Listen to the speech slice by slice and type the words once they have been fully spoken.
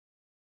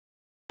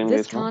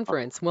This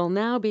conference will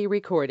now be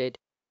recorded.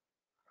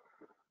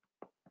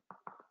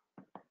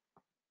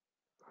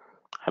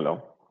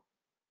 Hello.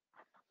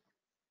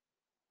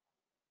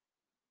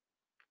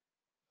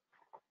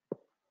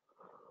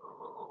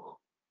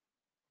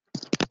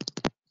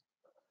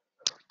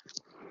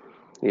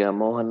 Yeah,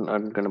 Mohan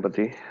and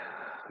Ganapati,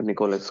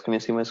 Nicholas, can you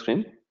see my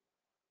screen?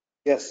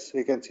 Yes,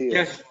 we can see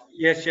it.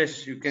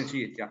 Yes, you can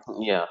see it. Yeah.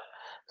 Yeah.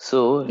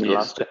 So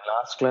Yes.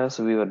 last class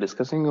we were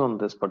discussing on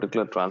this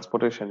particular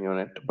transportation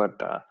unit,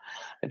 but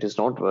it is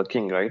not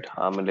working, right?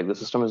 I mean, like the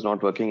system is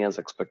not working as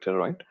expected,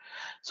 right?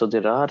 So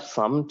there are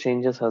some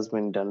changes has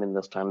been done in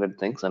the standard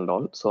things and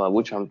all. So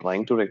which I'm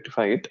trying to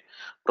rectify it.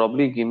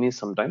 Probably give me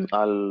some time.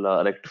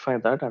 I'll rectify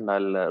that and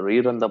I'll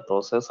rerun the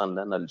process and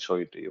then I'll show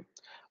it to you.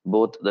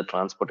 Both the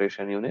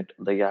transportation unit,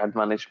 the yard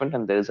management,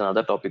 and there is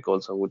another topic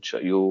also which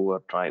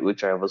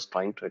which I was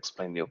trying to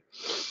explain you,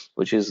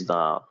 which is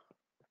the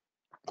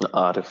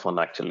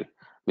RF1 actually,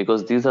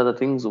 because these are the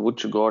things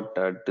which got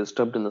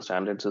disturbed in the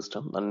standard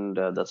system and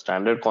the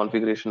standard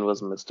configuration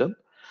was messed up.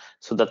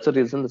 So that's the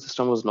reason the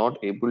system was not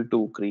able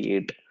to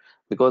create.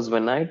 Because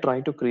when I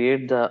try to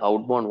create the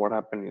outbound, what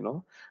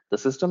happened, the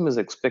system is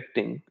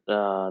expecting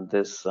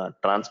this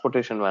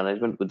transportation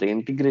management with the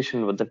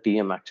integration with the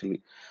TM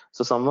actually.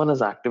 So someone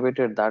has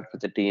activated that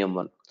with the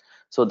TM1.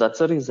 So that's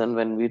the reason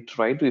when we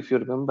try to, if you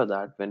remember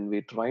that, when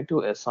we try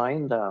to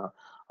assign the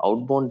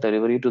outbound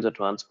delivery to the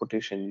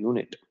transportation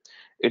unit,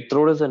 it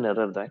throws an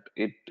error that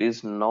it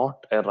is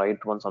not a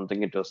right one,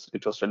 something it was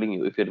telling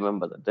you, if you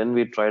remember that. Then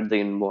we tried the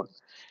inbound,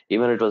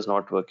 even it was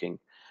not working.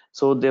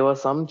 So there were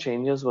some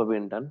changes were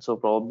being done. So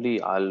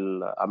probably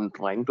I'm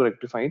trying to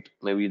rectify it.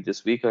 Maybe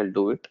this week I'll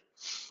do it,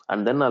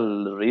 and then I'll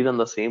rerun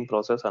the same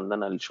process and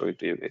then I'll show it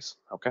to you guys.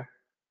 Okay.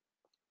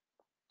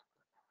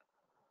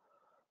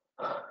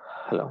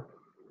 Hello.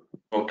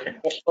 Okay.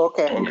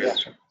 Okay. Yeah.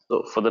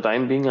 So for the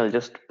time being, I'll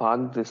just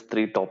park these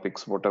three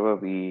topics, whatever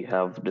we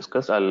have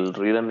discussed. I'll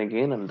rerun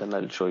again and then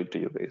I'll show it to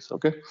you guys.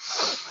 Okay.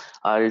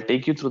 I'll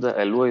take you through the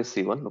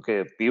LOSC one.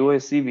 Okay.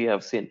 POSC we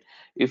have seen.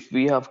 If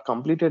we have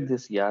completed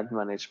this yard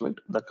management,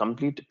 the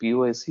complete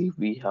POSC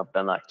we have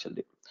done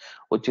actually,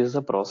 which is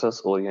a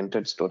process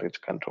oriented storage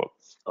control.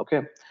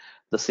 Okay.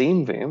 The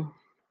same way,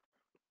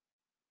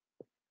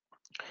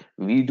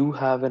 we do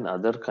have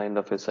another kind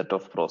of a set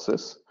of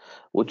process,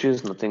 which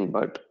is nothing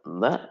but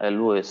the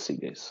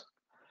LOSC guys.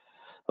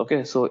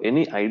 Okay, so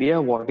any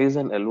idea what is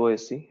an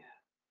LOSC?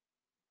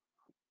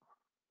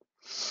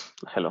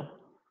 Hello.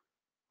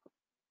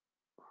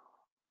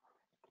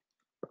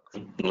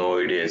 No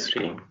idea,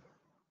 Sri.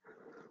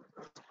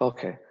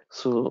 Okay,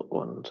 so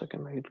one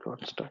second, it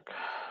got stuck.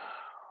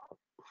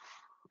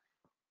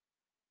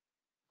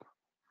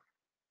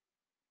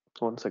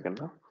 One second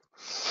now.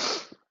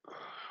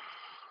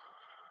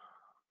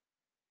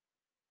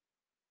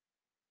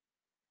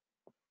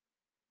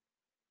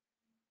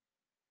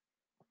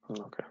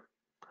 Okay.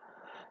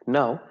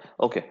 Now,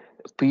 okay,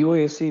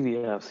 POSC we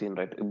have seen,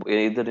 right?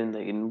 Either in the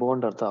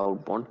inbound or the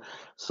outbound.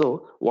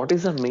 So what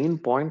is the main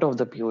point of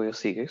the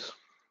POSC, guys?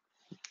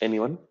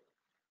 Anyone?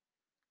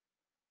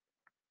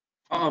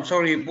 I'm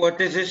sorry. What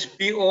is this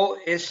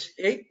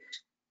POSA?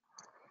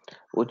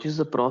 Which is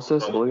the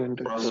process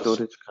oriented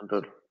storage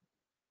control?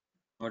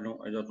 Oh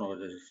no, I don't know what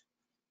this is.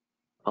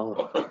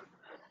 Oh.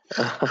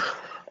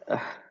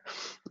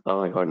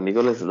 Oh my God,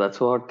 Nicholas, that's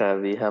what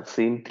we have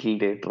seen till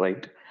date,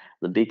 right?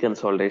 The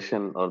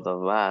deconsolidation or the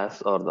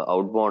VAS or the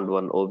outbound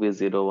one,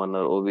 OB01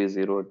 or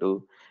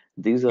OB02.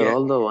 These are Yeah.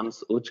 all the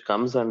ones which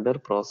comes under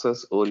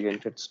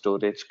process-oriented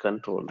storage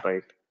control,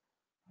 right?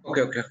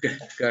 Okay.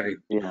 Got it.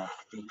 Yeah,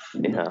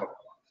 No yeah. problem.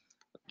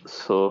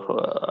 So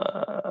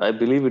I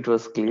believe it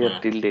was clear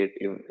till date.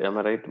 Am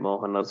I right,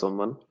 Mohan or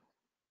someone?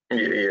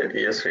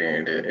 Yes, Sri,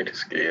 it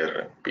is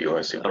clear.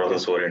 POSC, Okay.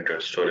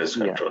 process-oriented storage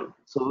Yeah. control.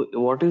 So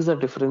what is the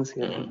difference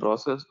here? The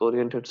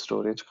process-oriented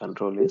storage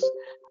control is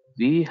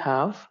we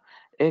have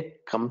a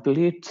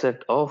complete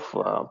set of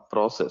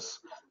process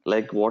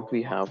like what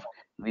we have.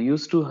 We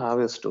used to have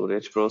a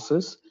storage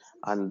process,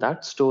 and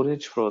that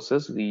storage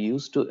process we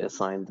used to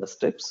assign the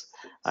steps,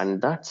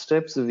 and that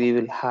steps we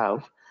will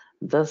have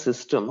the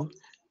system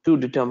to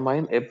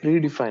determine a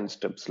predefined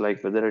steps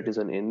like whether it is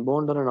an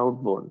inbound or an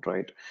outbound,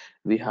 right?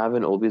 We have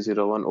an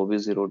OB01,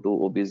 OB02,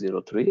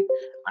 OB03,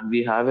 and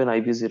we have an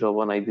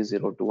IB01,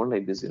 IB02, and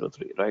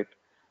IB03, right?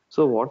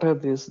 So what are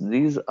these?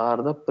 These are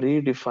the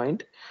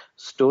predefined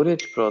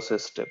storage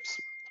process steps,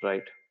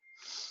 right?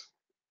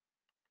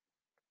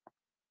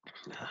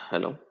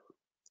 Hello.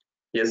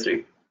 Yes,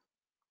 Sri.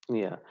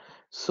 Yeah.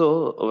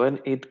 So when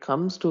it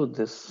comes to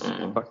this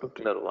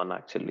particular one,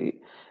 actually,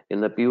 in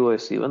the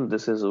POSC one,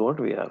 this is what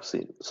we have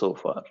seen so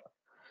far.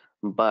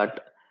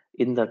 But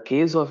in the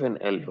case of an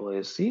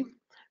LOSC,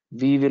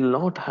 we will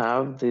not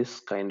have this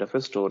kind of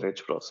a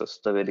storage process,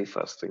 the very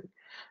first thing.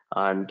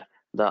 And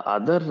the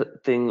other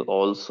thing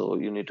also,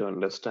 you need to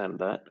understand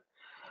that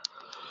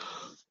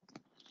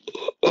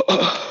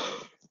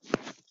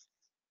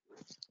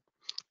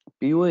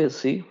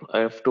POSC, I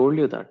have told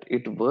you that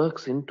it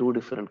works in two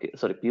different cases.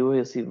 Sorry,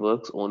 POSC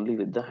works only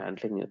with the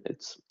handling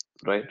units,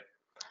 right?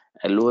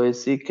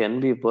 LOSC can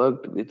be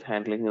worked with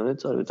handling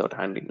units or without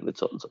handling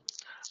units also.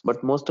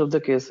 But most of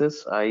the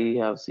cases I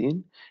have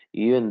seen,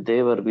 even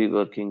they will be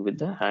working with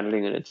the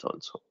handling units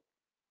also.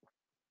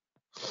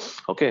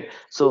 Okay,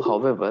 so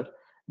however,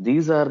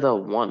 these are the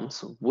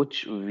ones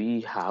which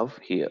we have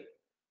here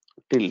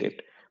till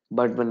it.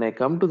 But when I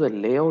come to the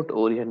layout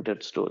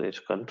oriented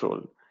storage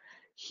control,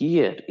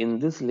 here in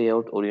this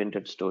layout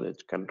oriented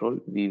storage control,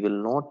 we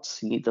will not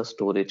see the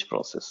storage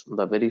process,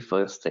 the very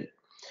first thing.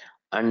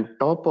 On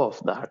top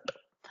of that,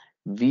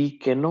 we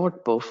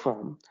cannot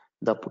perform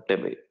the put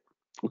away,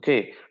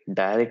 okay,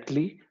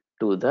 directly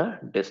to the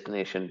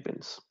destination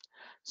pins.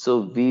 So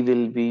we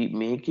will be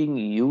making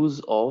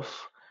use of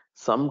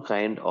some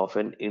kind of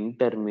an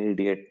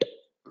intermediate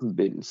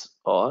bins,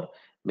 or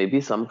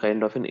maybe some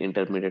kind of an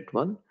intermediate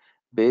one.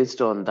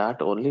 Based on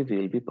that only we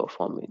will be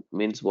performing.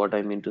 Means what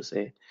I mean to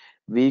say,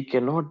 we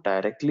cannot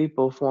directly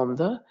perform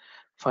the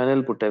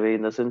final put away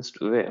in the sense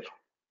to where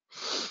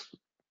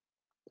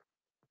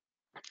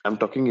I'm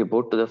talking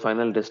about to the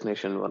final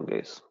destination one,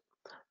 guys.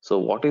 So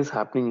what is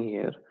happening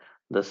here?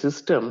 The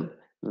system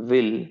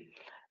will,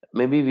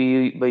 maybe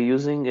we by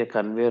using a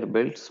conveyor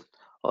belts,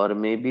 or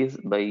maybe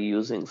by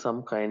using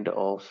some kind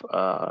of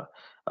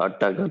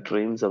tugger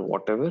trains or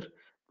whatever.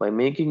 By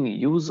making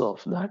use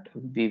of that,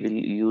 we will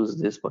use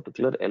this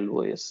particular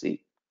LOSC.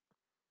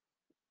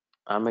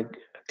 Am I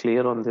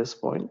clear on this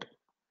point,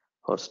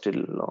 or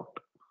still not?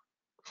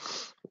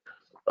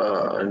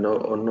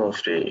 No,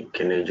 stay.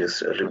 Can you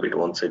just repeat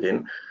once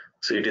again?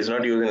 So it is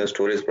not using a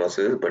storage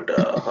process, but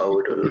how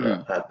it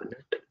will happen?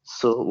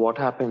 So what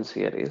happens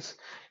here is,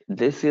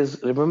 this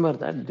is, remember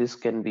that this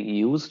can be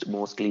used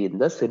mostly in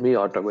the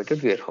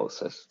semi-automated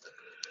warehouses.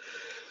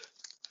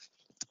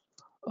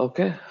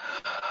 Okay.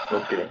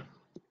 Okay.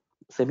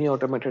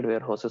 Semi-automated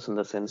warehouses in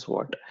the sense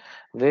what?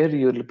 Where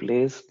you'll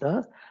place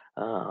the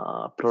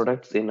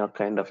products in a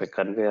kind of a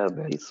conveyor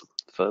belts,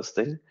 first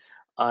thing,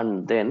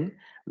 and then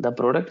the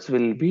products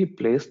will be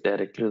placed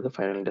directly to the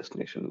final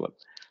destination one.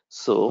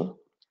 So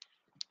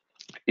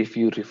if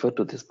you refer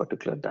to this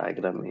particular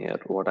diagram here,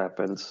 what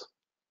happens?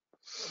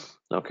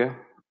 Okay,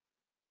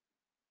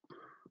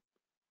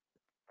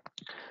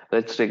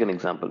 let's take an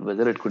example.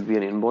 Whether it could be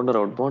an inbound or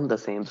outbound, the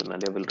same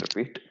scenario will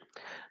repeat.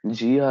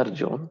 GR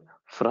zone,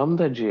 from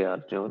the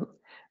GR zone,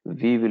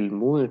 we will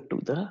move it to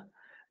the,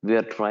 we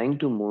are trying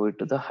to move it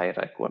to the high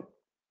rack one.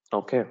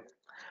 Okay,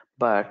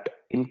 but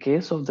in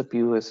case of the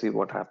POSC,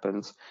 what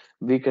happens?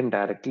 We can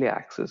directly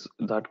access,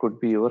 that could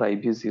be your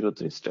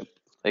IB03 step.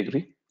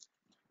 Agree?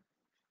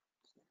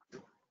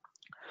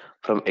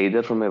 From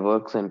either from a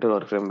work center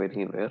or from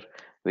anywhere,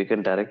 we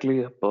can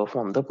directly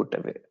perform the put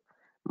away.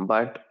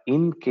 But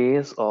in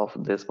case of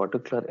this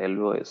particular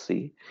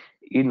LOSC,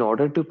 in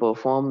order to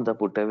perform the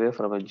put away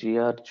from a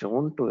GR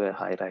zone to a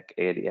high rack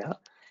area,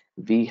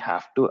 we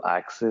have to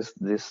access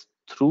this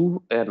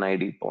through an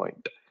ID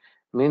point.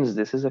 Means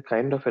this is a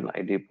kind of an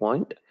ID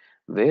point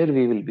where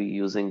we will be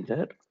using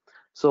that.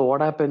 So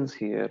what happens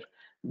here?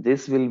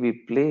 This will be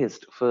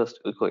placed first.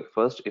 Okay,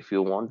 first, if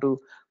you want to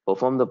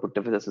perform the put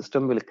away, the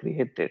system will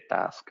create a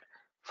task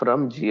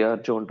from GR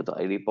zone to the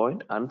ID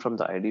point, and from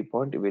the ID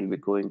point, it will be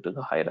going to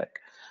the high rack.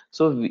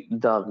 So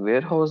the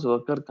warehouse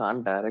worker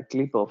can't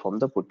directly perform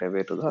the put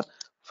away to the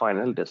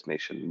final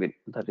destination bin.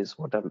 That is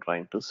what I'm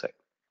trying to say.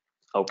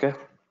 Okay.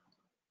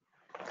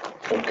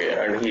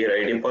 Okay, and here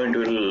ID point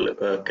will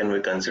can we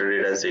consider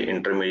it as the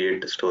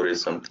intermediate storage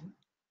something?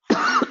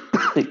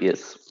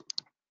 Yes.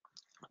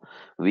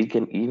 We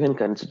can even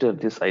consider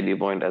this ID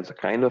point as a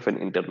kind of an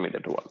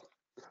intermediate one.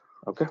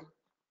 Okay.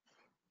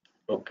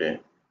 Okay.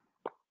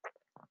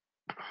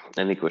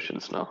 Any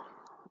questions now?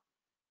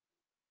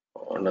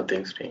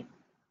 Nothing, Steve.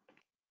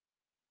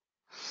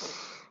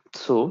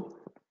 So,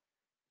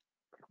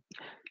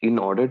 in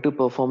order to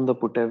perform the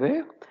put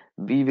away,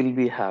 we will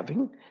be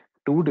having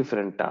two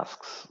different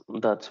tasks.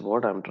 That's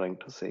what I'm trying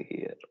to say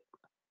here.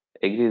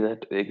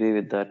 Agree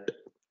with that.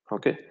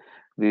 Okay.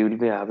 We will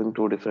be having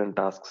two different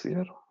tasks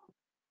here.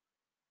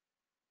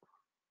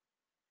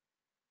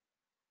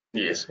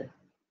 Yes.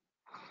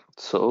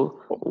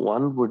 So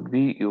one would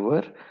be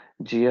your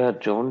GR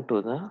zone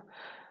to the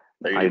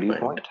ID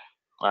point,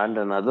 and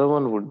another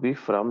one would be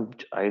from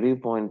ID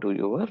point to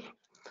your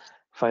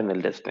final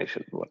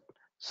destination one.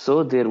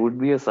 So there would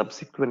be a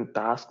subsequent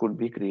task would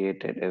be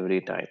created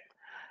every time.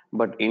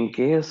 But in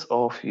case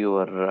of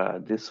your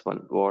this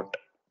one, what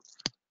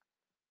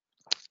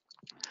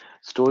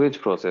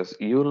storage process,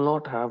 you will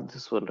not have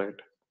this one,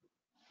 right?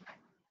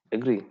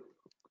 Agree.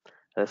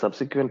 A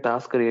subsequent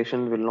task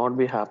creation will not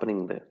be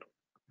happening there,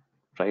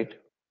 right?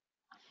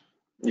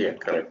 Yeah,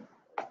 correct.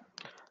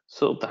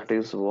 So that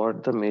is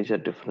what the major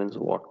difference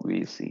what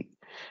we see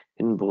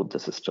in both the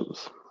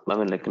systems. I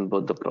mean, like in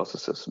both the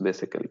processes,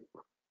 basically.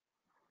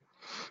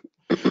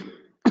 I'm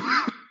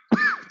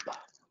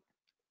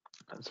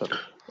sorry.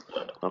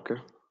 Okay.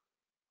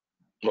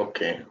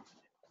 Okay.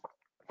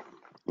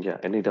 Yeah.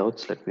 Any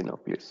doubts? Let me know,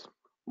 please.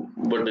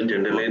 But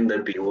generally in the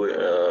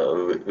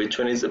PO, which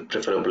one is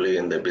preferably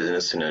in the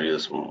business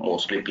scenarios?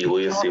 Mostly It's not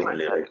POSC like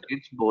only, that. right?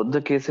 It's both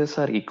the cases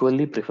are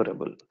equally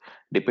preferable,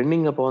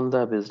 depending upon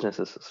the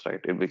businesses, right?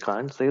 We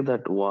can't say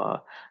that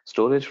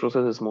storage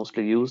process is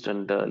mostly used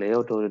and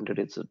layout oriented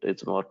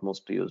it's not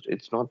mostly used.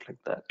 It's not like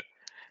that.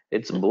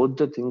 It's both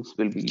the things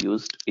will be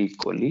used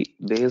equally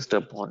based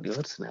upon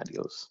your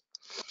scenarios.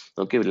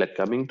 Okay, like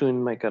coming to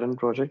in my current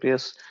project,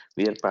 yes,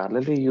 we are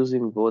parallelly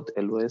using both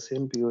LOSC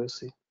and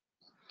POSC.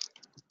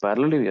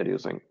 Parallelly, we are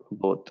using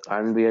both,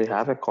 and we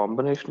have a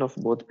combination of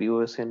both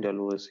POSC and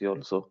LOSC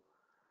also.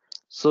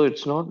 So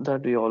it's not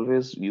that we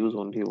always use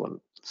only one.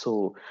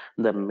 So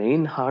the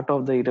main heart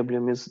of the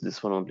EWM is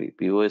this one only,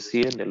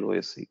 POSC and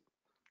LOSC,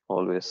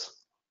 always.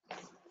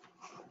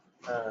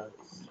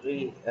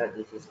 Sri,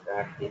 this is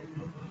Karthik.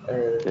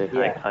 Okay,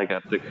 Yeah, hi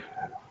Karthik.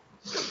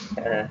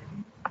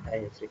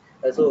 I see.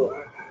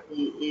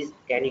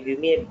 Can you give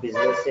me a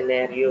business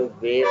scenario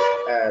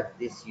where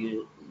is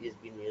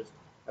being used?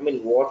 I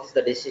mean, what is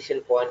the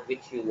decision point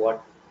which you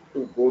want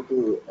to go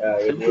to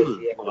Simple.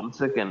 LOC? One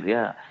second,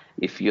 yeah.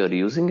 If you're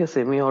using a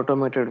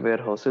semi-automated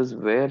warehouses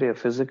where a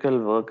physical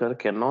worker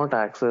cannot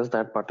access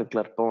that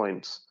particular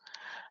points,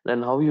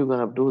 then how you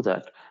gonna do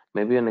that?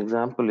 Maybe an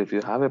example, if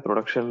you have a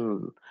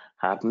production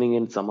happening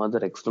in some other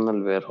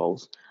external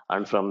warehouse,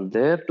 and from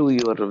there to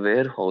your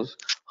warehouse,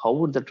 how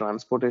would the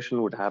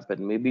transportation would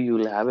happen? Maybe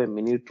you'll have a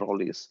mini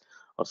trolleys,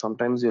 or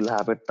sometimes you'll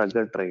have a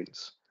tugger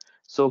trains.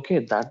 So okay,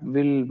 that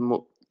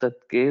will the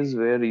case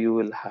where you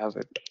will have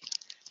it.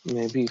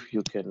 Maybe if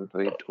you can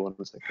wait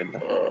 1 second.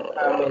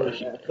 I mean,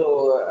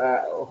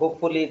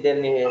 hopefully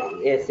then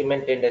a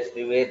cement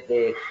industry where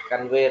the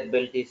conveyor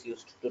belt is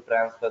used to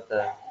transfer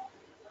the.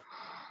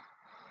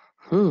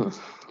 Hmm.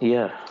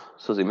 Yeah.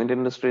 So cement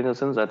industry in a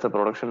sense that's a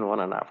production one,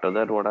 and after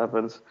that, what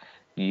happens?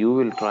 You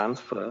will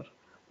transfer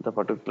the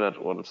particular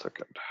 1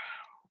 second.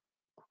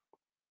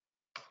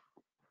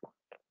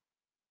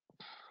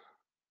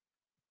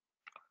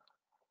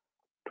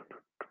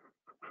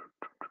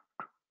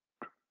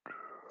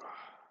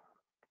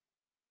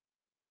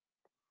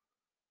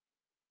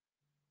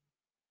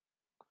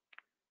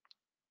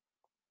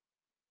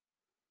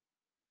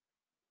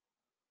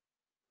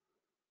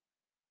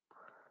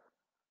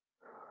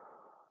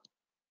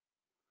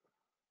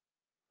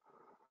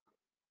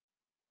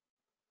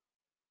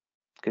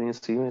 Can you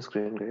see my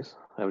screen, guys?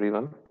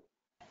 Everyone?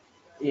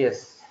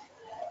 Yes.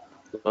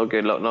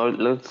 Okay, now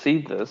let's see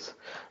this.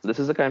 This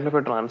is a kind of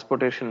a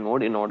transportation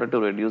mode in order to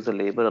reduce the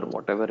labor or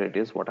whatever it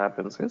is. What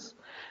happens is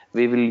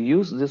we will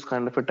use this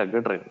kind of a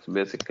tugger trains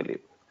basically.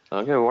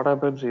 Okay, what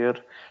happens here?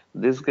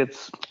 This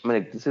gets, I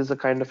mean, this is a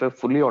kind of a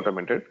fully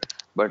automated,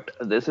 but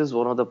this is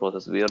one of the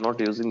process. We are not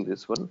using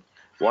this one.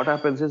 What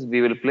happens is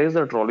we will place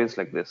the trolleys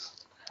like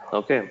this.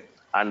 Okay,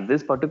 and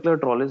this particular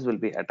trolleys will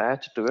be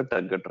attached to a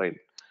tugger train.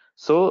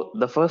 So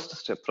the first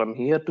step from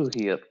here to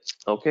here,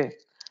 okay,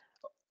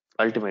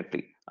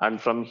 ultimately, and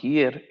from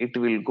here it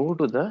will go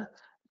to the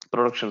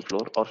production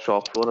floor or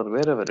shop floor or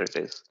wherever it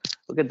is.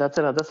 Okay, that's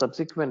another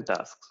subsequent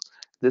tasks.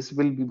 This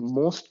will be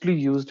mostly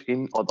used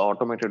in the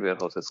automated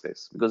warehouses,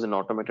 guys, because in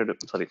automated,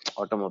 sorry,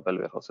 automobile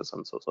warehouses,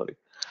 I'm so sorry,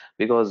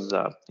 because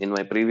in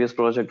my previous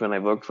project when I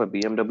worked for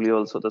BMW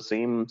also, the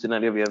same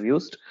scenario we have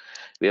used,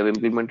 we have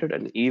implemented,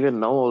 and even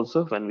now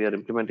also when we are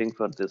implementing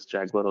for this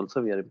Jaguar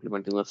also, we are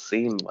implementing the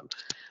same one.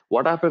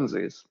 What happens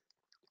is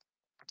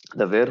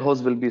the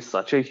warehouse will be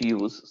such a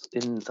huge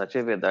in such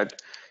a way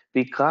that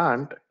we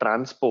can't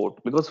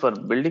transport, because for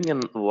building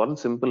in one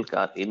simple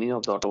car, any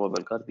of the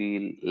automobile car,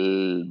 we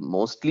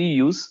mostly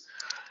use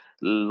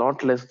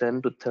not less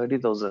than to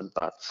 30,000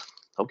 parts.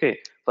 Okay,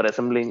 for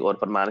assembling or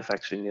for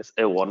manufacturing is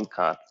a one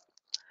car.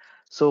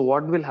 So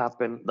what will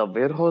happen? The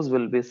warehouse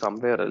will be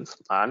somewhere else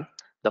and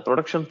the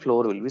production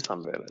floor will be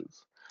somewhere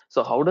else.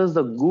 So how does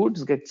the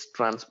goods get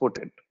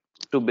transported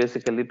to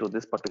basically to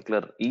this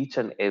particular each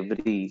and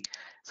every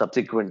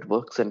subsequent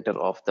work center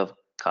of the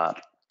car?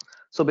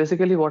 So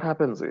basically what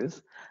happens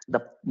is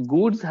the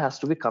goods has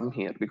to be come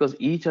here, because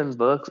each and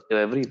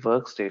every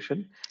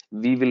workstation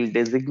we will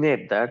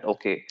designate that,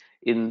 okay,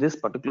 in this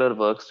particular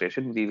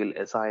workstation we will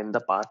assign the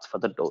parts for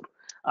the door,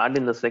 and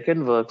in the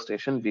second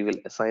workstation we will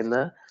assign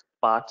the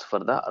parts for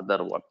the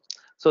other one.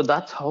 So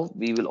that's how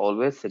we will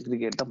always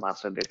segregate the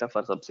master data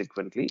for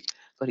subsequently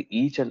for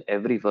each and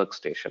every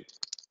workstation.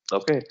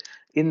 Okay,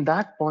 in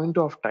that point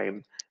of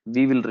time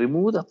we will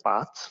remove the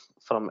paths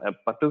from a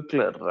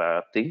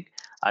particular thing,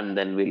 and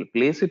then we'll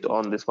place it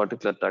on this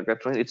particular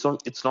target train.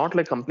 It's not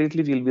like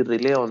completely we'll be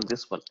relay on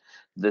this one.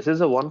 This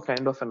is a one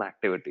kind of an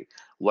activity.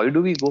 Why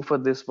do we go for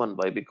this one?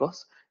 Why?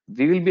 Because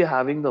we will be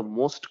having the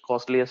most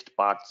costliest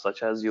parts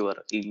such as your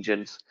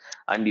engines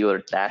and your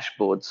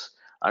dashboards,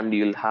 and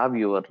you'll have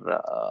your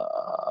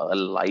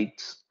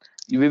lights.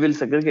 We will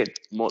segregate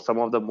some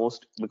of the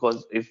most,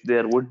 because if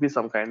there would be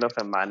some kind of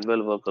a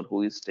manual worker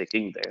who is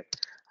taking there,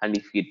 and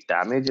if he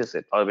damages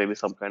it, or maybe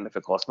some kind of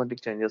a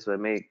cosmetic changes where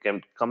may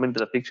can come into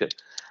the picture,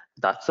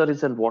 that's the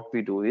reason what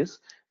we do is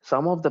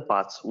some of the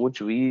parts which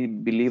we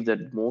believe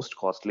that most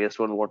costliest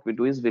one, what we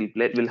do is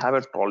we'll have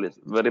a trolleys,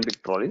 very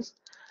big trolleys,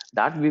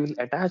 that we will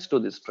attach to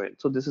this train.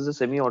 So this is a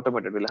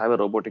semi-automated. We'll have a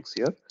robotics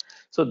here.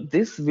 So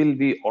this will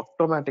be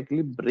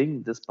automatically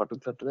bring this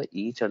particular to the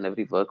each and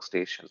every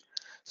workstation.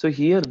 So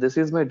here, this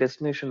is my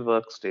destination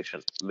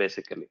workstation,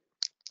 basically.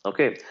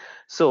 Okay.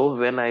 So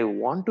when I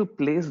want to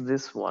place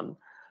this one,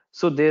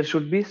 so there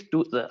should be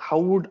two, how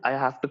would I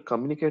have to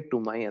communicate to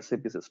my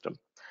SAP system?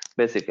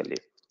 Basically,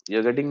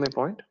 you're getting my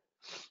point?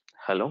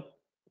 Hello,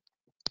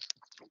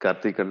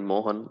 Karthik and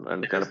Mohan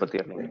and Yes. Ganapati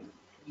and me.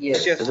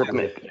 Yes, Yes. yes. Is it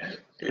Yes.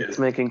 it's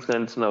making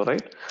sense now,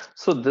 right?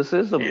 So this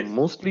is the Yes.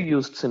 mostly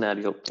used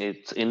scenario.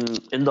 It's in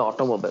the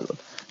automobile.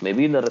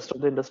 Maybe in the rest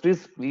of the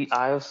industries,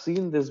 I have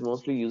seen this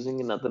mostly using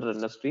in other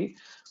industry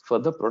for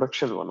the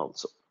production one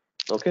also.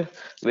 Okay,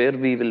 where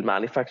we will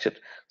manufacture.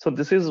 So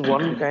this is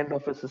one kind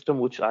of a system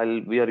which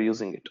we are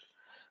using it.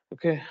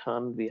 Okay,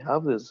 and we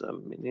have this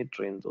mini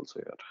trains also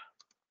here.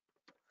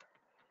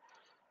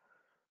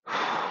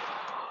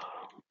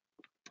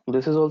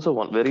 This is also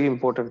one very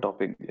important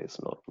topic, guys.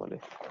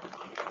 Normally,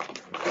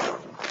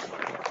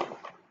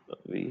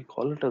 we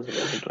call it as a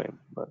mini train,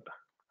 but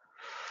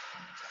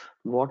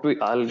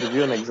I'll give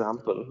you an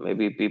example.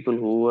 Maybe people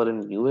who are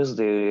in US,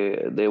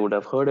 they would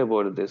have heard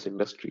about this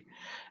industry.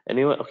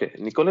 Anyway, okay,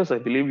 Nicholas, I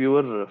believe you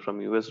were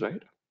from US,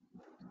 right?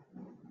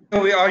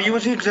 We are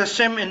using the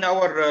SIM in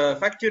our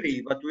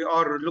factory, but we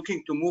are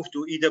looking to move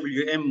to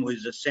EWM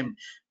with the SIM.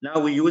 Now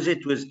we use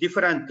it with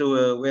different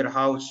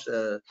warehouse,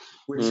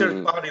 with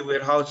third-party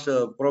warehouse.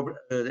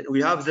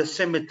 We have the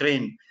SIM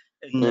train.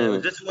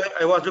 And this is why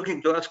I was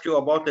looking to ask you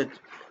about it.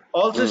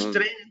 All this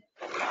train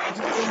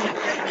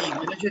can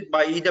be managed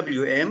by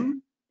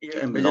EWM,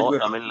 embedded No, I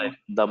warehouse. mean, like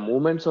the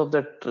movements of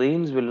the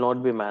trains will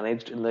not be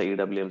managed in the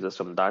EWM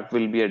system. That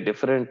will be a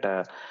different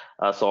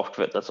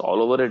software. That's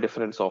all over a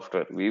different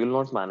software. We will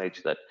not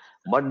manage that.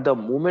 But the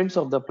movements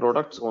of the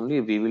products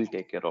only we will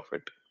take care of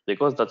it,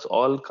 because that's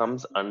all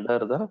comes under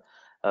the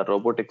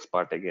robotics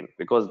part again,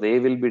 because they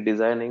will be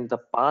designing the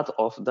path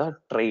of the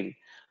train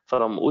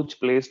from which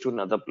place to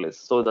another place.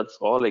 So that's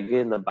all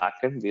again the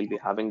backend. We'll be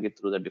having it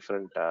through the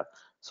different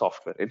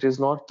software. It is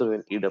not through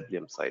an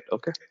EWM site.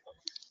 Okay.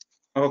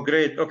 Oh,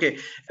 great. Okay.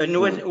 And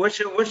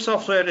which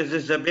software is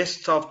this the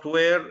best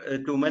software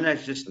to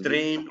manage this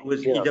train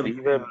with Yeah,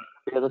 EWM?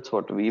 that's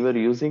what we were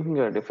using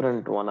a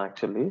different one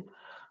actually.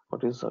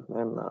 What is that,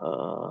 man?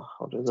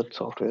 What is that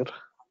software?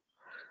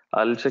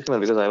 I'll check,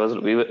 man, because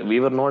we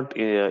were not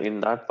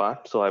in that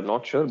part, so I'm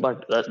not sure.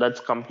 But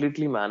that's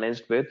completely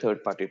managed by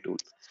third-party tool.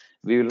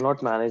 We will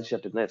not manage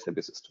that in the SAP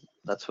system.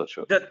 That's for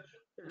sure.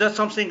 That's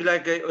something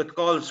like it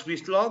calls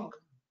Swiss log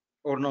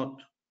or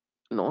not?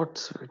 Not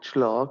switch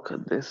lock.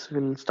 This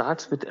will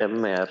starts with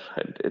MR.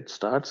 It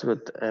starts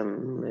with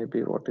M.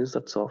 Maybe what is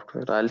that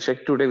software? I'll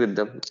check today with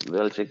them.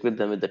 I'll check with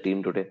them with the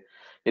team today,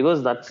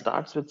 because that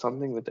starts with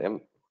something with M.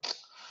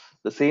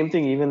 The same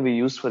thing even we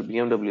used for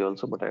BMW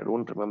also, but I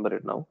don't remember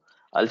it now.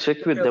 I'll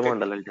check with them Okay.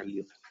 and I'll tell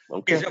you.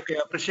 Okay. Yes, okay.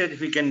 I appreciate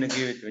if you can give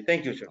it to me.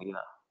 Thank you, sir. Yeah.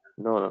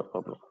 No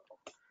problem.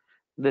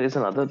 There is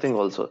another thing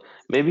also.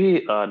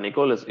 Maybe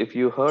Nicholas, if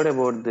you heard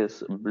about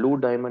this blue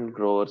diamond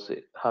growers,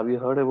 have you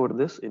heard about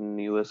this in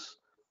US?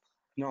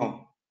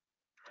 No.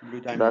 Blue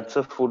diamond. That's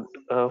a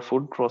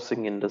food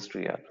processing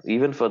industry. Yeah.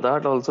 Even for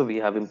that also we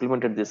have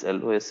implemented this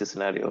LOSC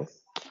scenario.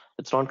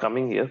 It's not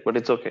coming here, but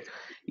it's okay.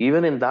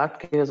 Even in that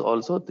case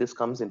also this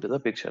comes into the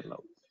picture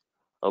now.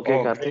 Okay,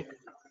 Oh, Karthik?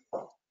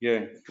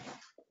 yeah.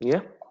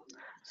 Yeah.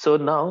 So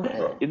now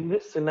in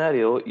this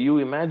scenario, you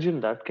imagine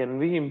that can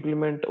we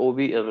implement OB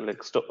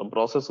like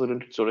process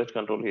oriented storage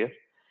control here?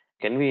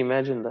 Can we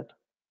imagine that?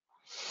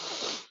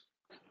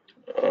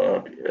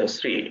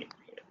 See,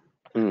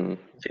 Hmm.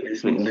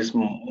 this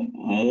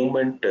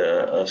movement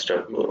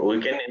step,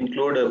 we can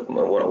include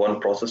one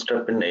process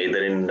step in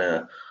either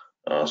in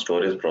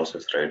storage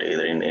process, right?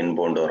 Either in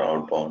inbound or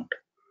outbound.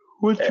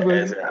 Which As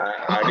one?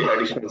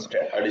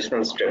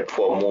 additional step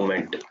for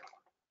movement.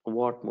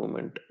 What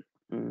movement?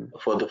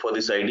 For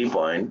this ID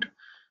point,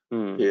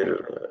 here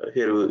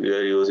we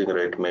are using,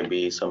 right,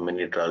 maybe some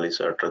mini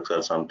trolleys or trucks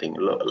or something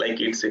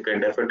like it's a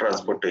kind of a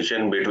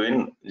transportation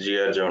between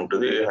GR zone to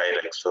the high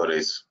rack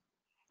storage.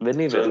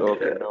 Anywhere. So,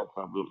 Okay, no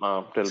problem.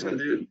 Tell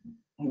me.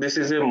 This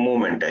is a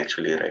movement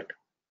actually, right?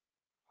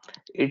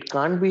 It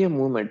can't be a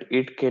movement.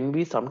 It can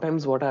be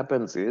sometimes what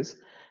happens is,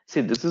 see,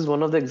 this is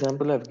one of the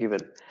example I've given.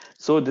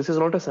 So this is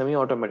not a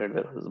semi-automated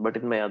warehouse, but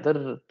in my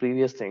other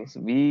previous things,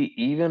 we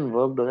even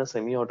worked on a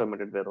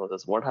semi-automated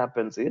warehouses. What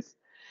happens is,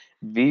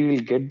 we will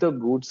get the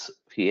goods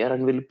here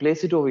and we'll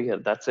place it over here.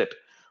 That's it.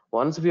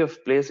 Once we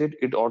have placed it,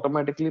 it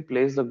automatically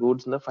places the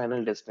goods in the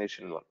final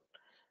destination one.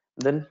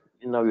 Then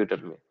now you tell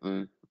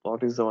me,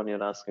 what is the one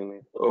you're asking me?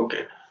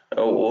 Okay.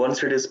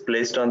 Once it is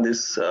placed on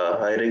this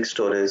high rack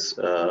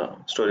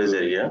storage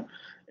area,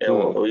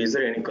 is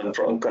there any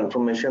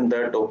confirmation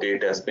that okay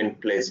it has been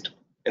placed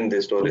in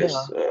the storage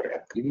Yeah.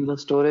 rack? In the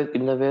storage,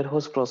 in the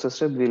warehouse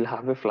processor, we'll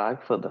have a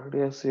flag for that.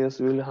 Yes,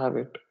 we'll have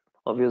it.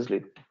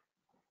 Obviously.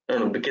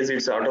 No, because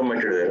it's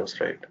automated warehouse,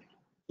 right?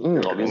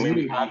 Obviously,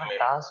 Maybe you'll have a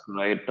task,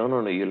 right?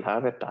 No. You'll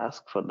have a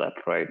task for that,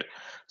 right?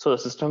 So the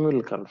system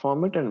will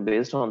confirm it, and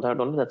based on that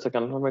only, that's a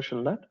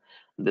confirmation that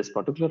this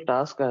particular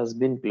task has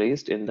been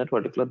placed in that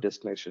particular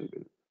destination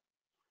bin.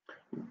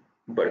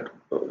 But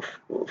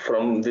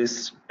from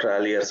this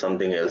trolley or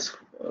something else,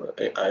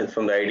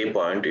 from the ID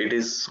point, it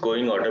is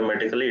going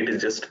automatically. It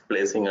is just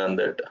placing on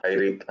that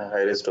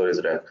high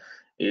storage rack.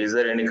 Is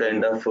there any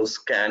kind of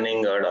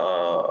scanning or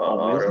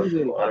Obviously,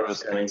 you'll have RF a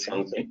scanning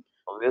scanning. something?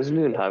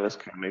 Obviously, you'll have a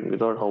scanning.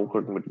 Without how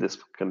could this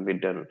can be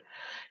done?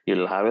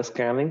 You'll have a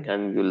scanning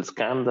and you'll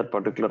scan that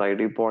particular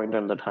ID point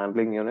and that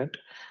handling unit.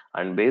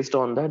 And based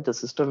on that, the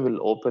system will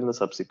open the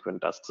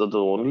subsequent task. So the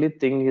only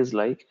thing is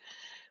like,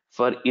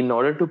 in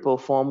order to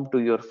perform to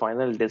your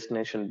final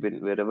destination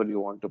bin, wherever you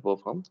want to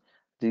perform,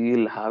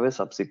 you'll have a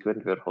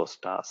subsequent warehouse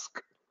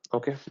task.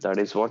 Okay, that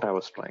is what I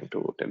was trying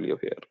to tell you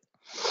here.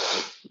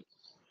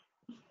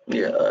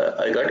 Yeah,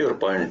 I got your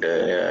point,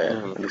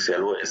 this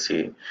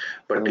LOSC.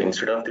 But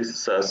instead of this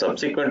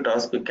subsequent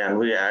task, can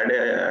we add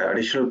a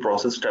additional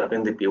process step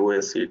in the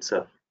POSC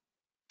itself?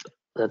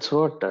 That's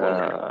what,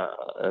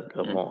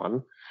 come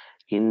on.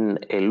 In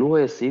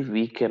LOSC,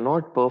 we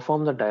cannot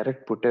perform the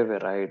direct put away,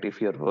 right?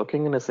 If you're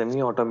working in a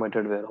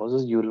semi-automated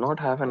warehouses, you will not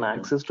have an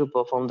access to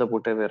perform the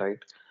put away, right?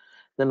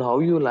 Then how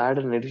you will add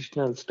an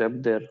additional step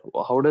there?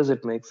 How does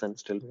it make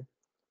sense? Tell me.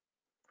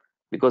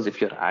 Because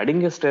if you're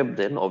adding a step,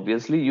 then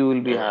obviously you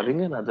will be having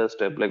another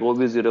step like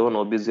OB01,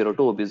 OB02,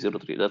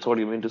 OB03. That's what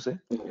you mean to say?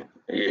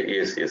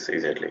 Yes,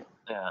 exactly.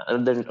 Yeah,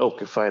 and then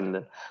okay, fine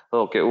then.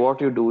 Okay, what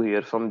you do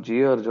here from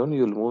GR zone,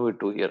 you'll move it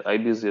to here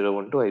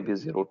IB01 to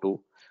IB02.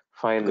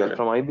 Fine then.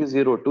 From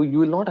IB02, you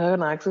will not have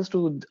an access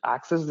to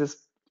access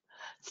this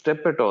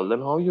step at all. Then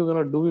how you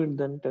gonna do it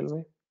then? Tell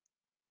me.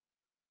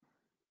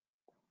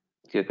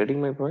 You're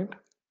getting my point?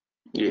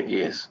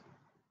 Yes.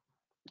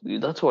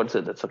 That's what I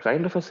said. That's a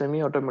kind of a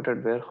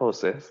semi-automated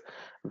warehouses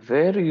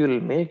where you'll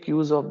make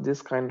use of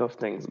this kind of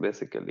things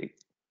basically.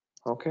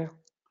 Okay.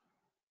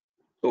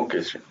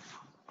 Okay, sir.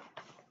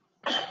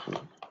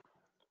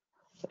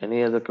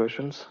 Any other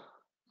questions?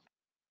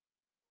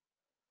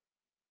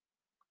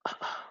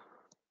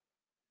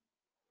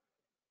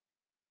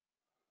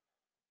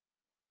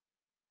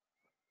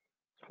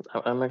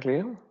 Am I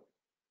clear?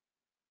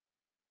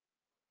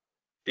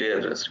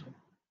 Yes.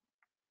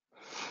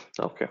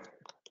 Okay.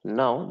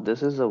 Now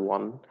this is a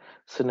one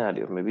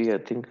scenario. Maybe I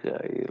think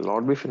I'll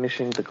not be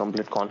finishing the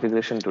complete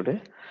configuration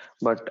today,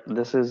 but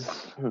this is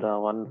the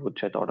one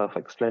which I thought of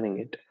explaining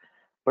it.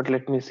 But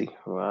let me see.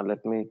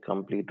 Let me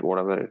complete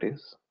whatever it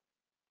is.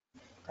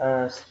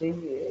 Sri,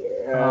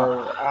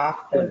 Tell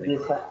after me.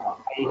 this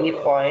ID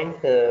point,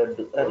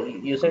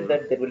 you said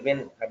that there will be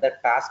another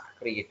task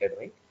created,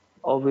 right?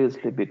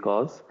 Obviously,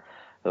 because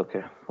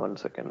okay, 1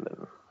 second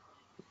then.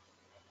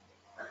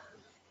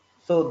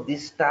 So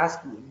this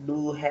task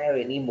do have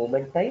any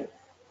moment time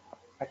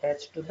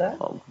attached to that?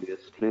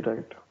 Obviously,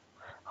 right.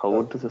 How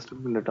would Okay. the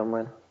system will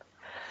determine?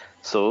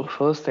 So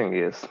first thing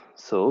is,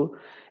 so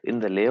in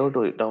the layout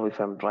now, if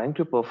I'm trying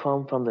to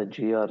perform from the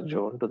GR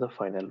zone to the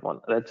final one,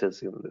 let's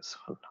assume this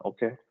one.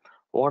 Okay,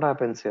 what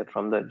happens here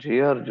from the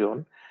GR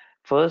zone?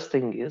 First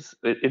thing is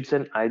it's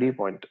an ID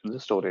point, the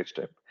storage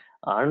type,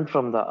 and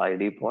from the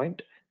ID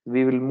point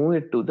we will move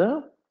it to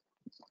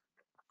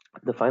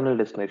the final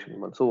destination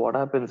one. So what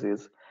happens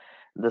is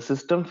the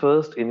system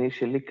first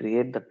initially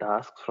create the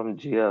tasks from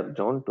GR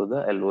zone to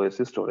the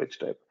LOSC storage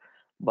type.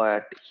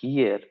 But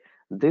here,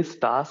 this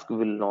task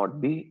will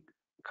not be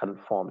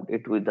confirmed.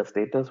 It will the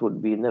status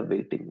would be in a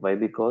waiting. Why?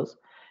 Because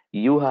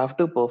you have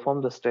to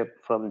perform the step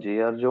from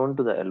GR zone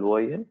to the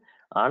LOIN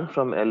and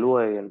from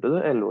LOIN to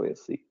the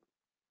LOSC.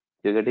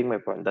 You're getting my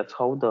point. That's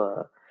how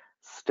the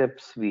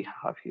steps we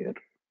have here.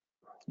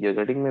 You're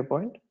getting my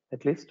point,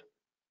 at least?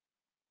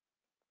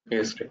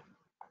 Yes, sir.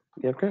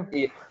 Okay.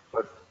 Yeah.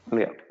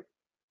 Yeah.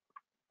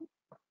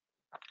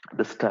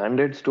 The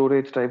standard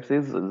storage types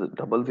is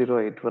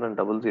 0081 and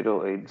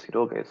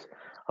 0080, guys.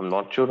 I'm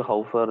not sure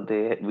how far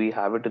we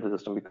have it in the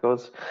system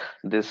because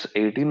this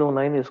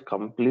 1809 is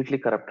completely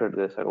corrupted,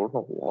 guys. I don't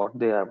know what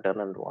they have done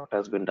and what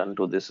has been done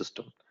to this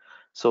system.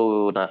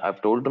 So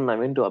I've told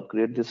Navin to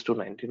upgrade this to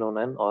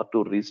 1909 or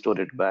to restore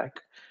it back.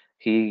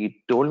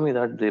 He told me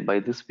that by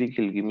this week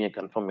he'll give me a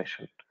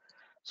confirmation.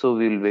 So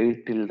we'll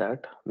wait till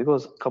that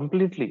because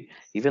completely,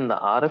 even the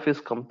RF is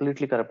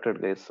completely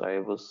corrupted, guys. I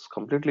was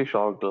completely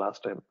shocked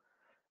last time.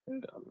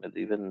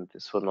 Even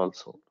this one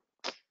also.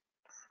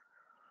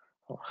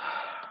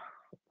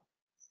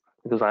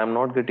 Because I'm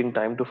not getting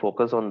time to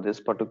focus on this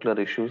particular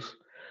issues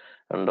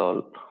and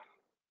all.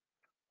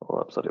 Oh,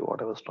 I'm sorry,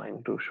 what I was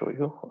trying to show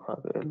you.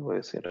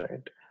 LOSC,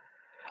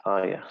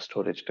 right? Yeah,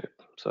 storage type.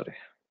 Sorry.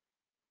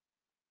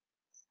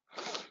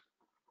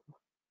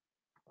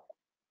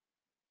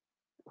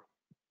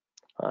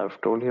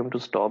 I've told him to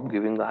stop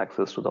giving the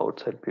access to the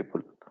outside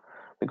people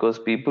because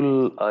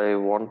people, I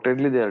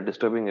wantedly, they are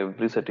disturbing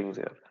every settings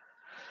here.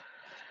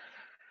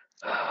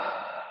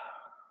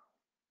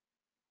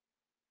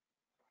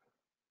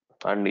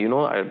 And you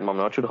know, I'm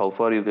not sure how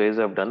far you guys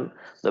have done.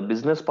 The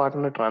business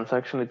partner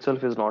transaction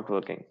itself is not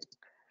working.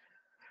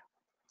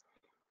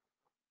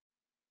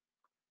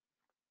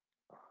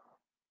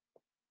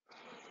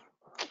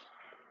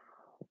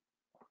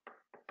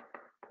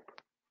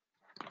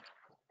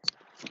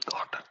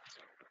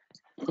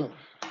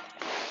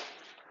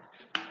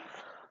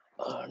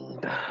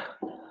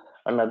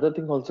 Another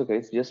thing also,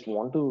 guys, just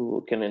want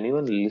to, can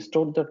anyone list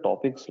out the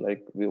topics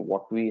like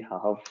what we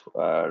have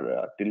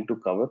till to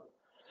cover,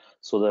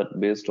 so that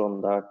based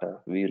on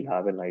that we'll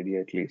have an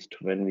idea at least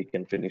when we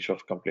can finish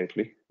off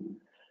completely.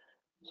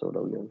 So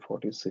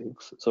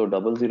WM46, so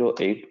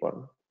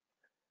 0081,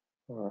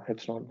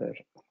 it's not there.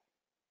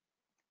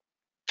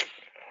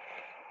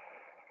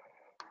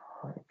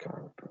 I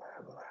can't.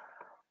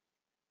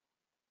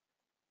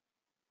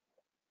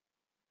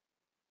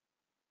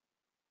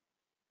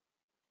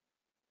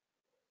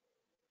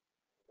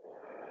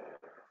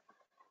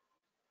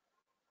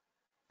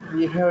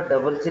 We have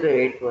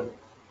 0081.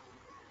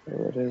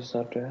 Where is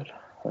that there?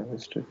 I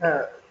missed it.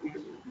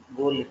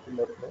 Go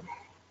little up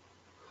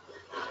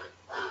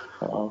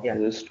now. Yeah.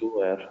 These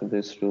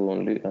two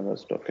only, and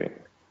that's okay.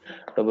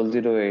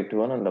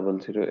 0081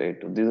 and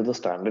 0082. These are the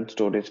standard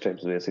storage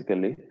types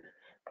basically.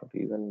 But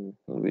even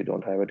we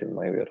don't have it in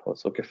my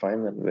warehouse. Okay,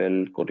 fine, then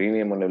we'll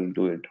Corinium and I'll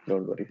do it.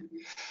 Don't worry.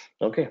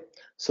 Okay,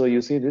 so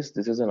you see this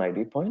is an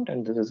ID point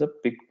and this is a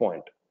pick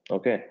point.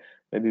 Okay,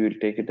 maybe we'll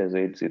take it as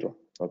 80.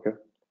 Okay,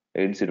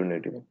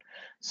 8081.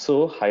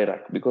 So high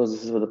rack, because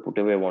this is the put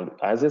away one.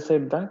 As I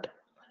said that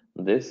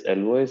this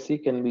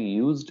LOSC can be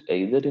used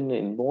either in the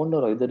inbound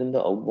or either in the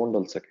outbound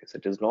also case.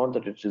 It is not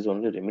that it is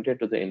only limited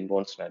to the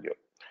inbound scenario.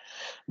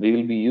 We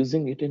will be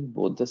using it in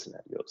both the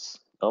scenarios.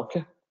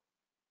 Okay.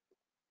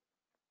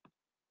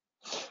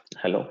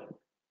 Hello.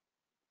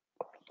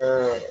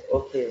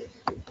 Okay.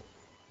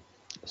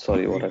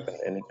 Sorry, what happened?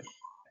 Anything?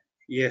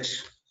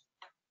 Yes.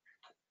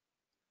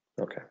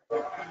 Okay.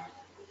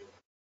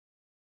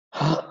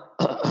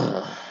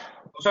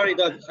 Sorry,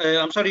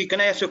 I'm sorry. Can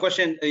I ask you a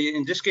question?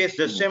 In this case,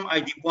 the same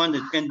ID point,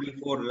 it can be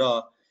for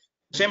the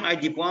same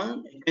ID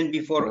point. It can be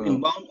for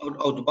inbound or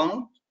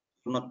outbound,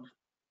 or not.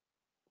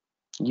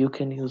 You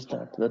can use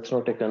that. That's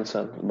not a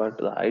concern. But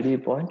the ID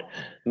point,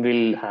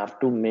 we'll have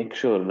to make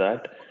sure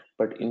that.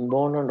 But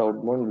inbound and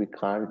outbound we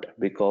can't,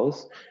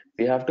 because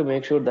we have to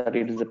make sure that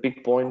it is a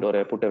pick point or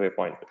a put away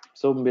point.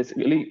 So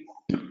basically,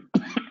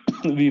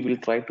 we will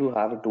try to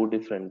have two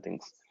different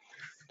things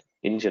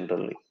in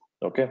generally.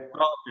 Okay.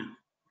 Okay.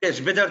 It's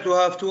better to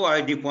have two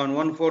ID point,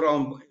 one for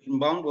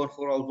inbound, one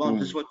for outbound.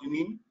 This is what you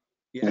mean?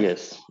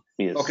 Yes.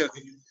 Yes. Okay.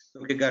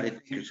 Okay, got it.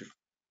 Thank you, sir.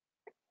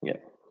 Yeah.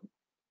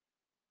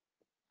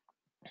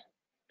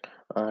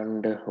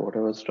 And what I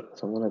was,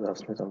 someone has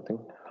asked me something.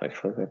 I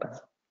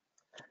forgot.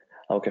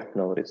 Okay,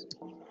 no worries.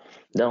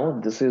 Now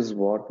this is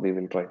what we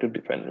will try to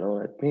define. Now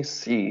let me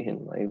see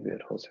in my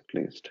warehouse at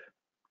least.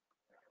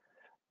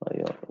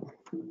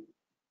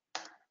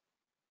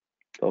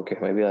 Okay,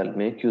 maybe I'll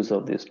make use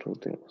of these two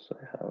things.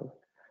 I have.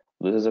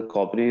 This is a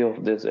copy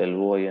of this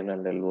LOIN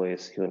and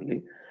LOSC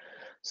only.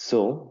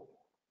 So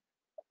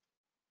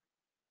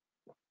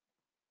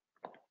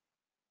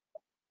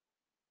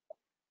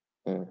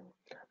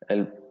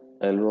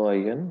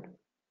LOIN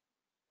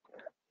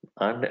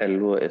and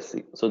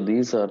LOSC. So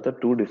these are the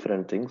two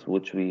different things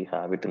which we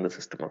have it in the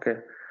system. Okay.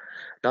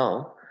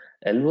 Now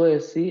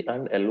LOSC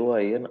and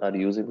LOIN are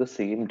using the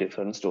same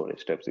different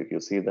storage types. If you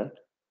see that,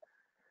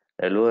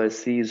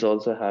 LOSC is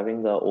also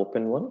having the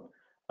open one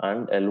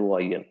and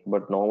LOIN.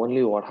 But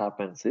normally what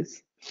happens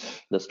is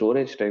the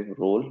storage type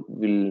role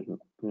will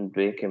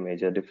make a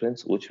major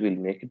difference, which will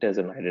make it as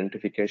an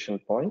identification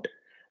point,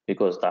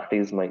 because that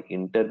is my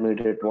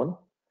intermediate one.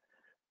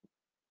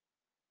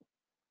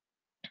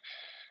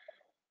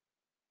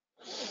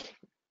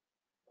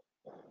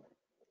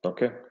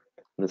 Okay,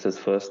 this is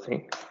first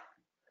thing.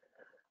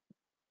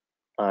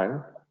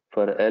 And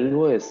for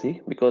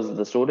LOSC, because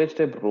the storage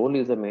type role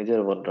is a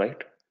major one,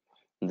 right?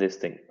 This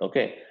thing,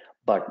 okay.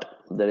 But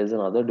there is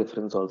another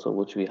difference also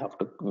which we have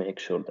to make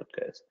sure that,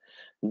 guys,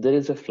 there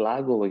is a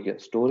flag over here,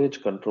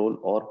 storage control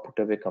or put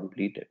away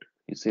completed.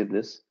 You see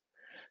this?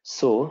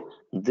 So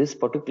this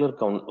particular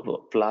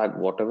flag,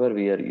 whatever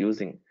we are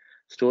using,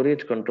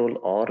 storage control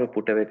or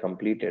put away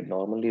completed,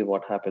 normally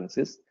what happens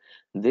is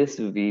this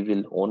we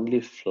will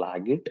only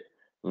flag it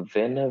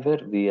whenever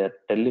we are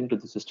telling to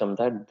the system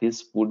that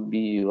this would be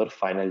your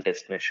final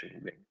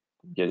destination.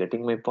 You're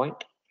getting my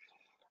point?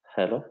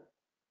 Hello?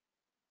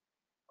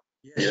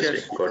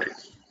 Yes, got it.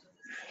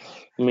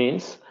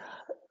 Means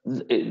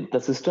the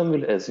system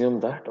will assume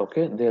that,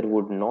 okay, there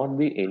would not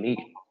be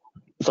any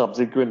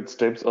subsequent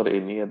steps or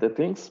any other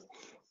things,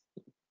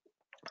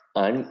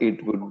 and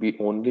it would be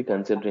only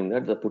considering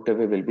that the put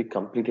away will be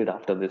completed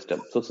after this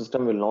step. So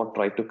system will not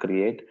try to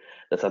create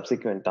the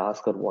subsequent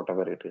task or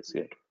whatever it is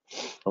here.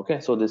 Okay,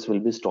 so this will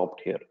be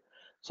stopped here.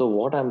 So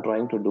what I'm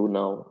trying to do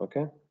now,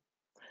 okay,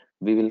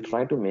 we will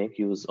try to make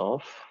use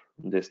of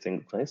this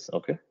thing, guys.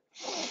 Okay,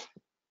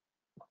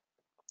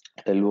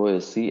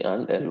 LOSC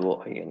and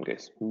LOIN,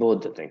 guys,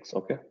 both the things.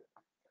 Okay,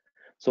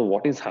 so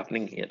what is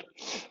happening here?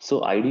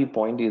 So ID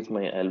point is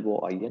my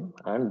LOIN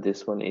and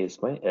this one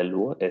is my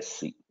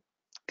LOSC.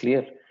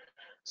 Clear?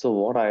 So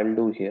what I'll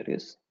do here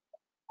is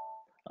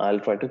I'll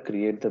try to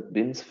create the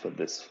bins for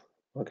this.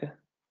 Okay.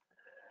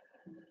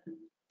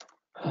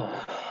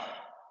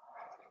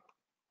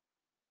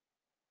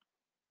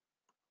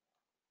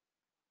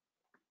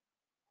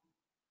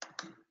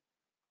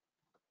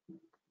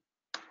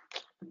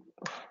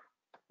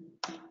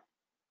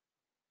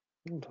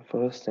 The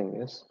first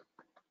thing is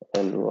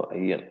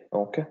LOIN.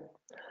 Okay,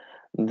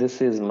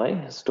 this is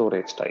my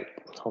storage type.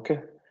 Okay,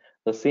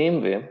 the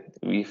same way,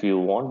 if you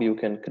want, you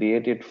can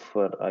create it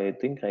for, I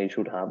think I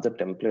should have the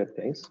template,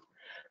 guys.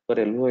 For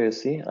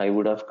LOSC, I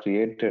would have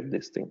created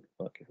this thing.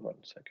 Okay, 1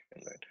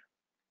 second, right?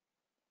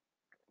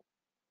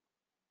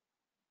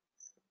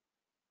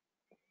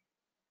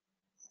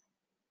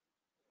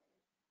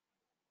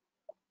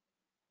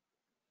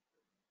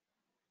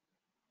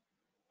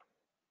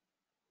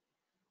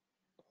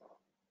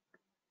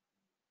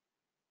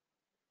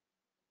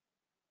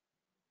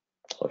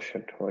 Oh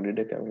shit, why did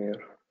I come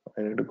here?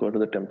 I need to go to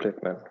the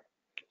template, man.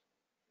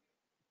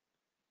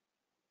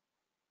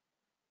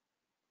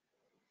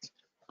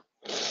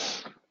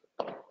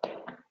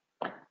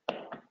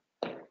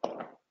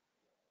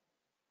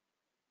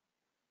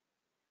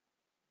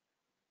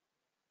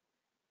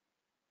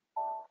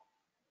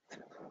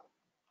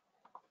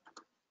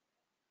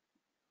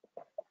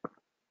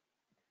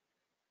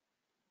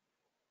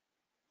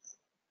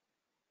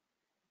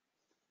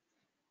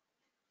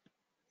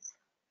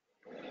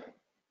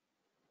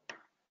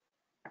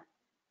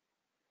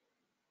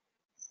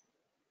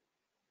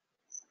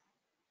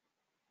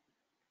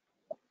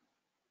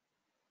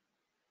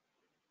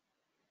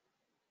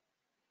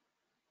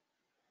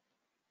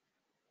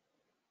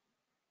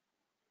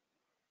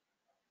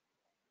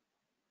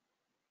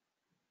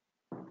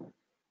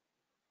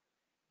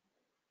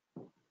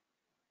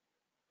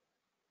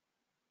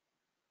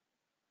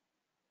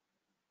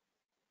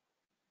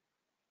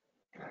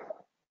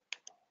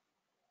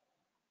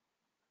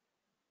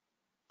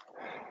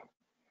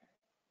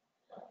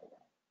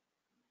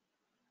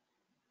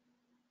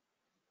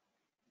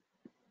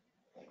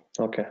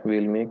 Okay,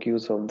 we'll make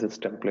use of this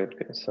template,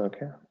 guys.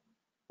 Okay,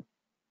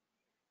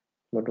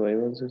 but why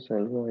was this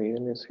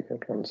LOIN is here?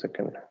 1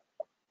 second.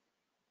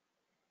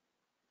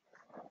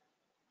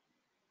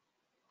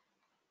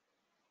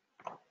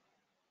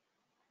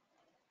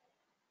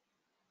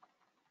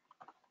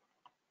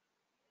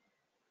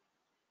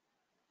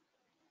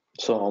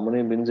 So how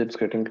many bins it's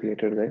getting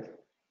created, guys?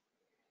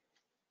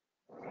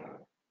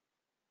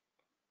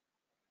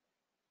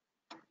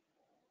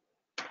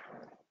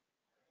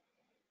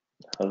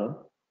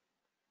 Hello?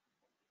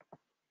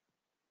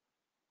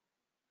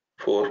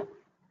 4.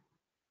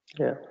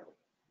 Yeah.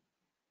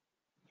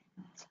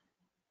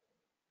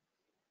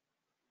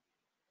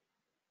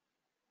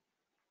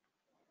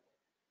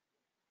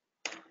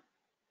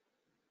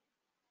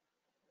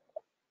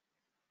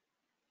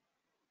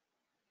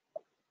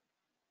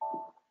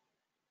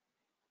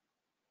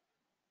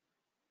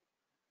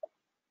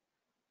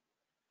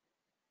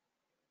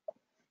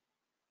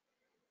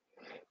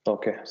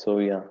 Okay, so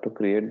we have to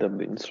create the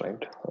bins,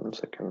 right? 1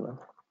 second now.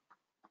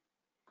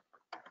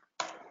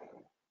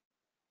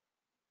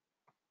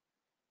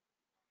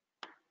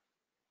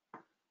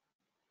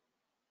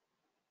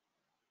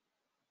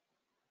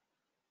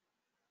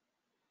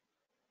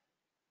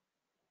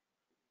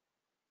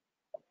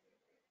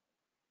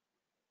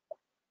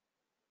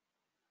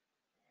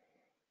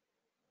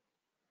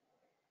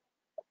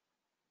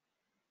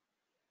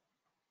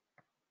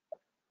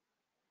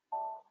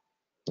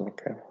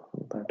 Okay,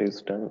 that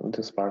is done.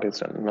 This part is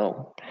done.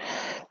 Now,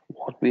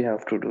 what we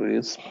have to do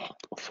is,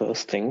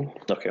 first thing,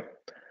 okay,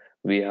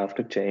 we have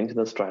to change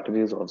the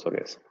strategies also,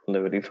 guys. The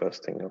very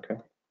first thing, okay.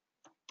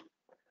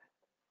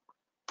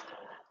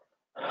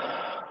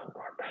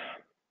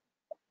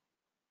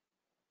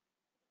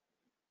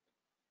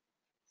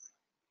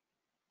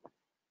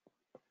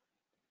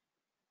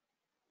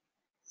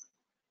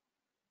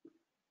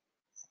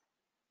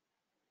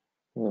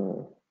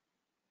 Hmm.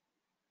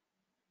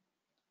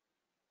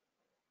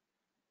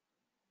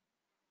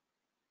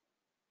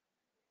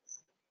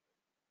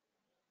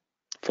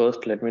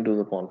 First, let me do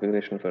the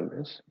configuration for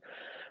this,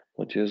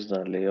 which is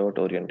the layout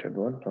oriented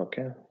one.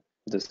 Okay,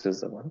 this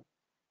is the one.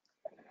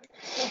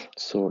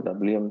 So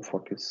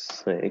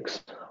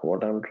WM46,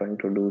 what I'm trying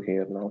to do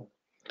here now.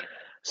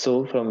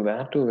 So from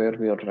where to where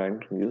we are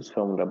trying to use,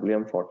 from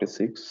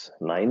WM46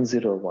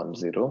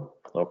 9010,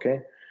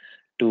 okay,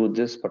 to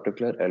this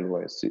particular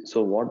LOSC.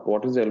 So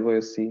what is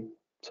LOSC?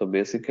 So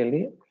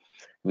basically,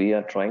 we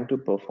are trying to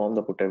perform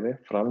the put away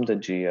from the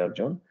GR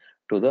zone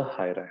to the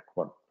high rack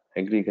one.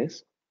 Agree,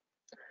 guys?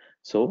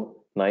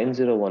 So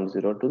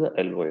 9010 to the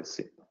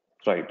LOSC,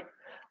 right?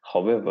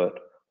 However,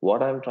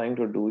 what I'm trying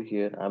to do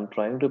here, I'm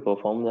trying to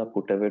perform the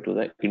put away to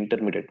the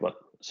intermediate one.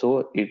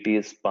 So it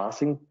is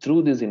passing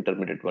through this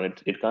intermediate one.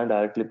 It can't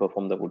directly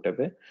perform the put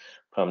away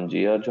from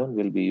GR zone.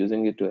 We'll be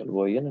using it to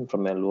LOIN, and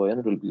from LOIN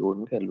it will be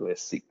going to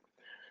LOSC.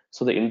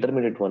 So the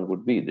intermediate one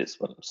would be this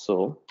one.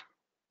 So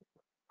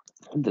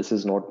this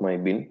is not my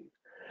bin,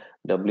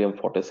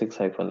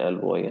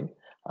 WM46-LOIN,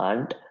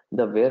 and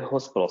the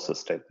warehouse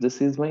process type.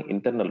 This is my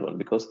internal one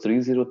because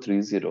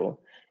 3030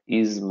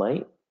 is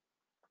my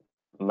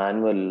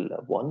manual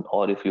one,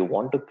 or if you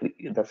want to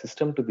the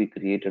system to be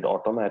created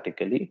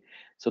automatically,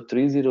 so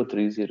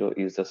 3030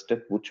 is the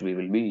step which we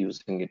will be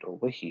using it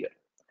over here.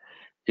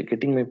 You're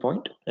getting my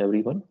point,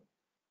 everyone?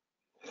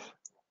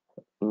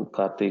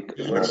 Karthik.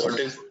 What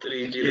is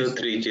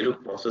 3030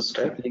 process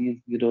type?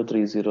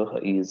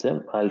 3030 is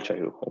I'll show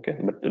you. Okay,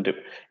 but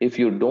if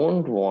you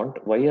don't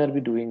want, why are we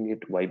doing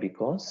it? Why?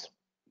 Because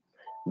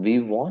we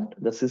want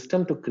the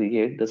system to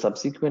create the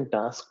subsequent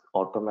task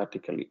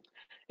automatically.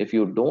 If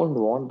you don't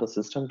want the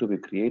system to be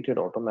created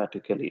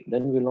automatically,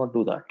 then we'll not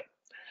do that.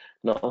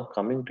 Now,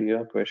 coming to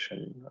your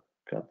question,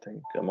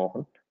 Karthik,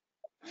 Mohan.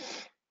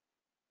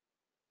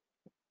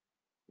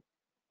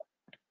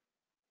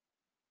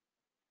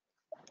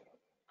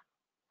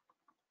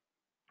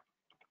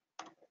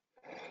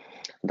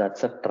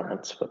 That's a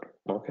transfer.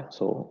 Okay,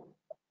 so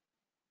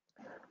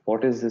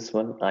what is this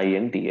one?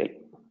 INTL.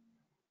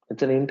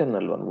 It's an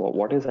internal one.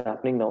 What is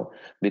happening now?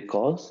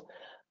 Because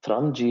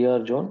from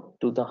GR zone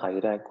to the high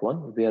rank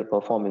one, we are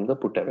performing the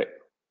put away.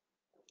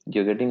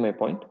 You're getting my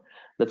point?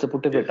 That's a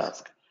put away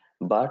task.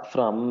 But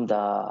from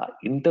the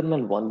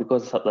internal one,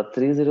 because the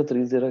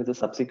 3030 is a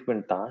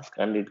subsequent task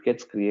and it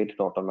gets created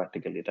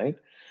automatically, right?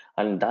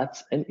 And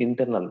that's an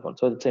internal one.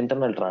 So it's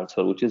internal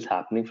transfer, which is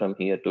happening from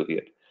here to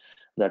here.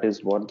 That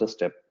is what the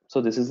step.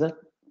 So this is a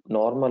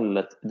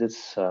normal,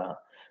 this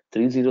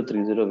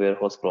 3030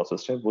 warehouse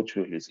process step, which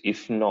we use.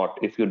 If not,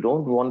 if you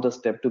don't want the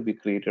step to be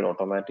created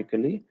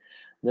automatically,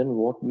 then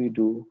what we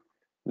do,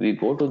 we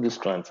go to this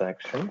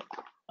transaction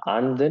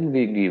and then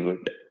we give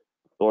it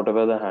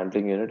whatever the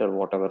handling unit or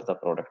whatever the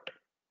product.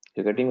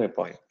 You're getting my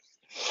point?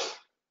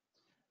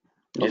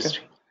 Yes.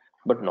 Okay.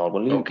 But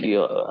normally,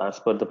 as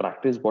per the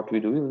practice, what we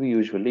do, we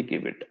usually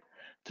give it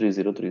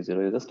 3030 is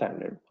the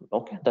standard.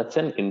 Okay, that's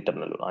an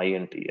internal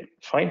INTL.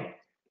 Fine.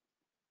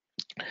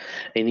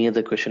 Any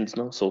other questions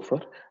now so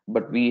far?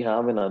 But we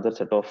have another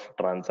set of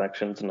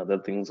transactions and other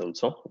things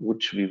also,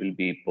 which we will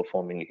be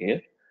performing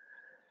here.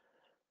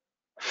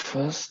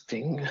 First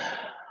thing,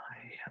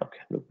 okay,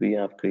 look, we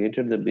have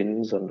created the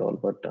bins and all,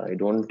 but I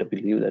don't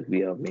believe that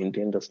we have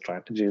maintained the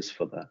strategies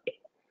for that.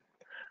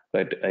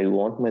 Right, I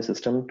want my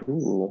system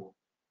to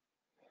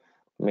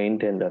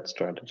maintain that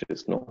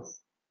strategies. No.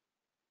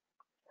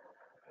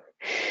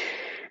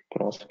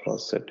 Cross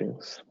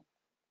settings.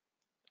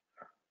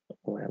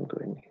 Oh, I'm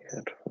going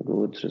here.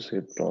 Goods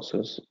receipt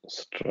process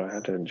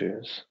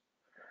strategies,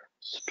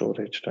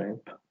 storage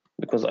type.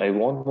 Because I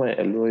want my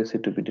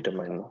LOSC to be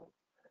determined.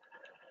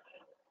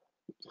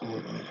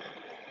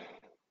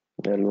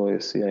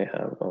 LOSC I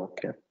have,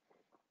 okay.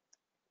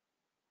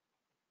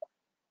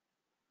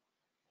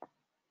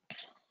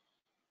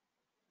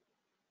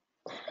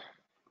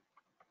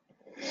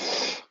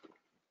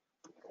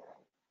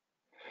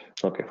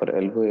 Okay, for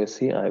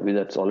LOSC,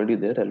 that's already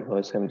there.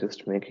 LOSC, I'm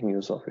just making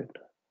use of it.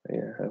 I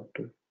have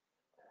to.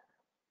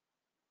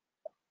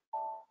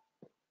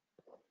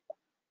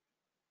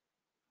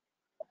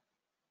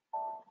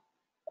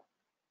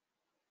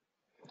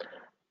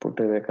 Put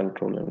away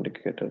control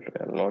indicator.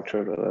 I'm not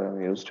sure whether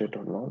I've used it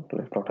or not.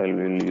 If not, I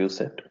will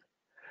use it.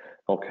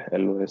 Okay,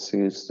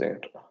 LOSC is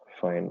there.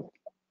 Fine.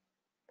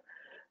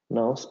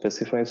 Now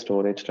specify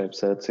storage type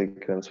search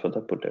sequence for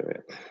the put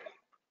away.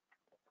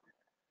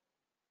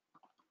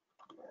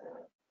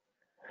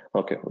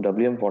 Okay,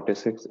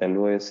 WM46,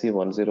 LOSC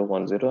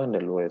 1010 and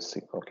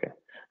LOSC. Okay.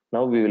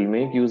 Now we will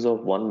make use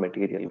of one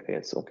material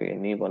case. Okay,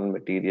 any one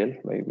material,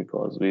 why?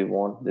 Because we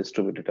want this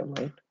to be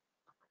determined.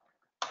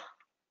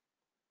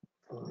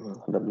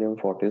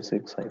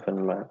 WM46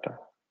 hyphen matter.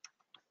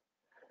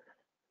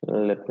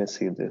 Let me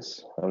see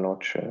this. I'm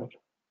not sure.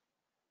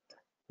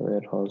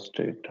 Warehouse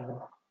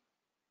data.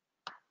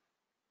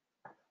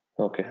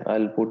 Okay,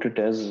 I'll put it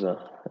as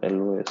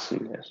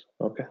LOSC. Yes.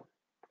 Okay.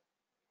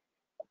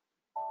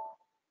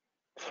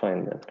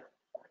 Fine then.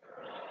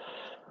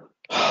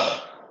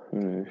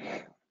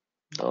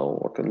 Now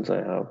what else I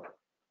have?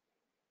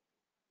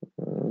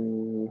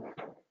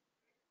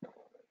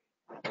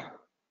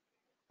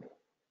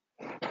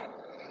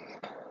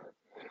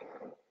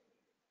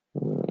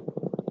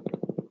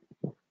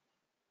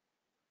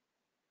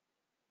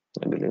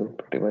 I believe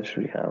pretty much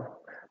we have,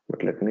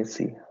 but let me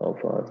see how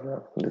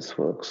far this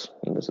works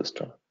in the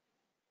system.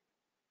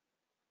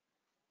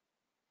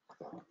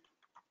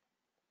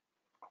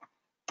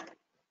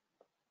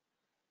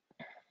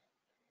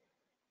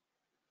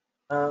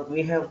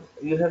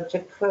 You have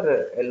checked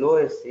for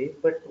LOSC,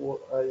 but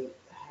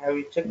have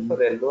you checked for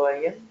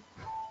LOIN?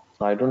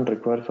 I don't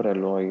require for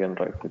LOIN,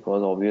 right?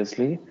 Because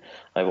obviously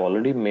I've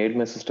already made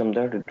my system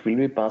that it will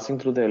be passing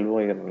through the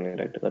LOIN only,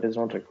 right? That is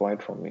not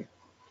required for me.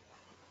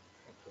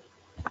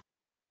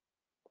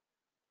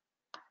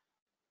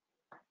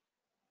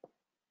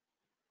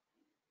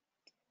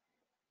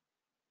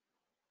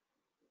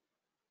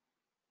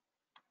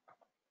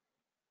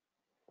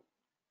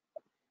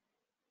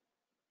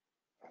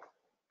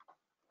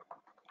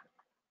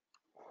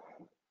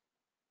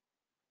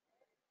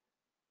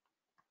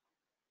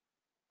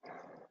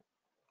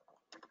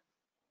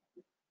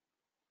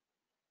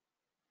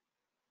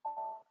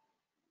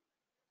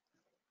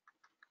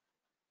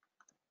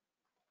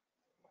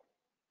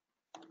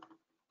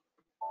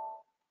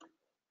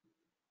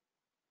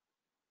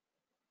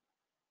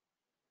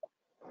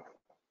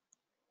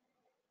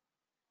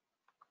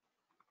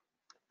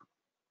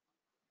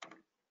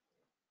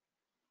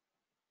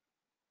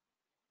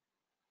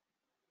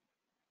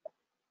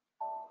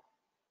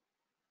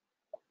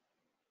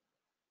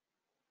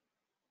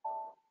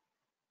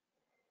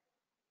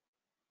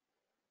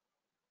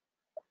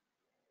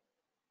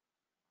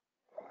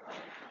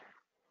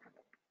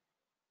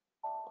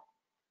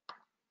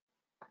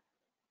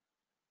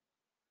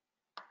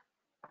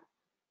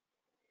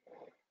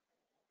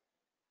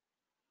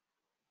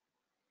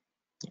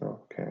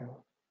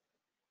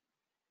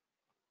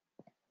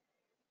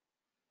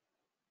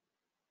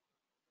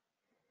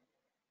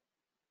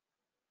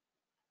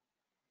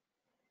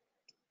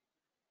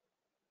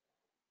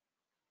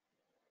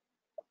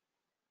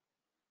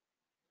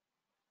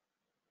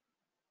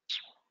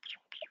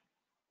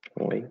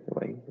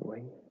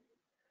 Why?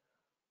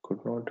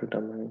 Could not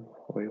determine.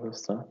 Why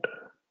was that?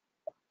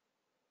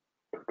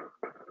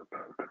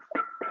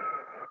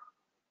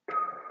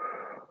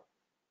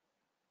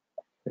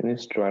 Any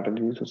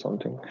strategies or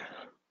something?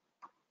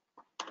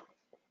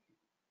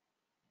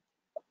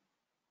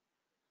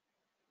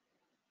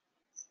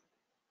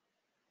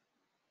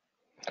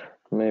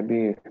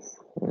 Maybe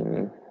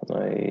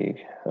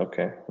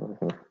okay.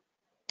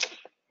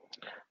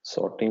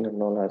 Sorting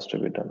and all has to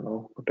be done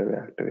now.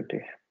 Whatever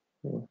activity.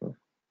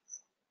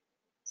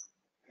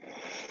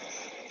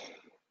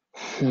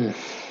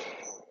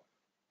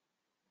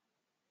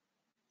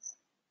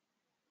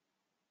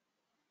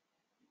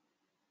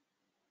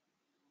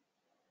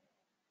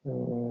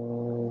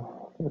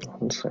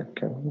 One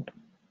second.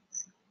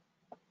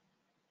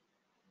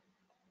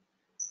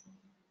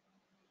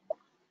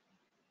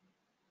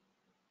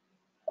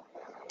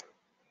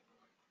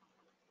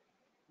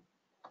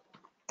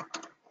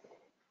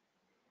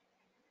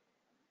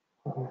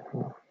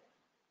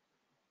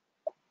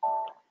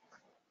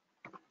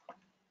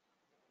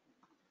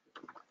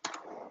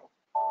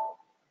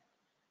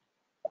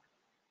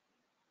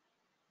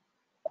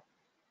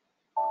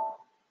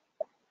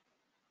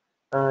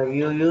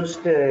 You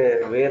used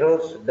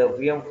Veros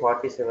WM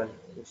 47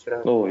 instead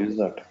of. Oh, is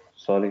that?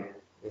 Sorry.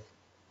 Yes.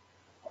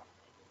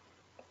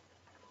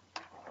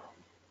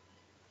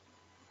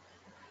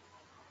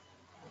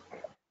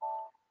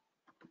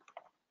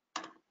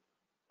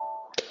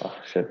 Ah,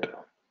 shit.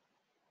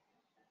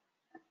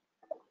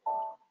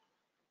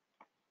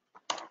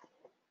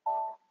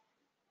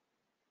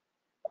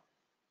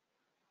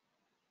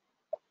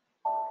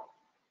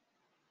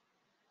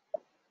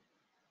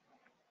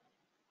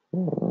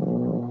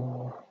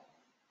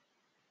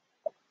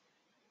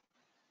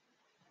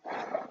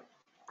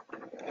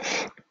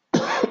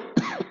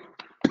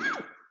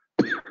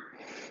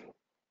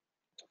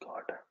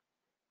 God.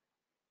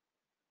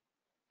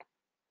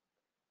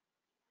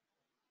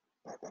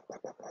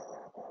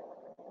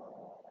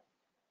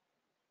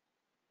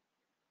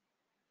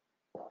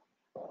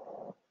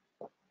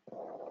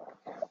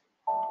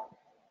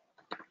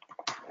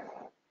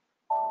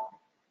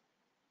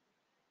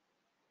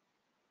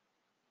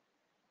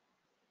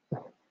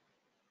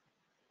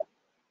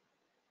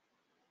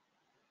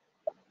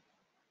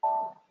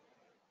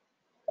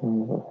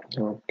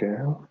 Okay.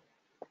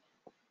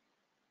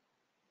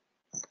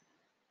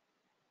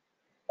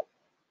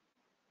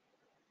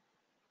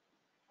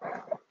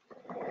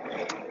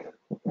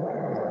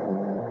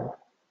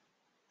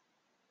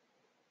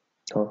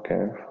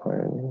 Okay,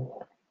 fine.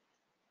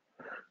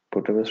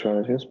 Whatever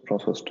strategies,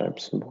 process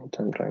types, both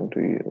I'm trying to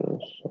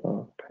use.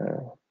 Okay.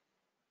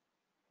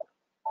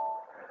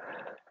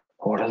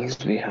 What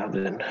else we have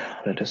then?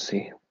 Let us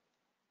see.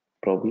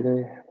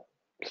 Probably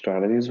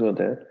strategies were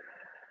there.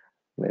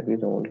 Maybe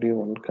the only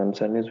one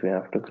concern is we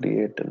have to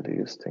create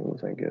these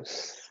things, I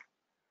guess.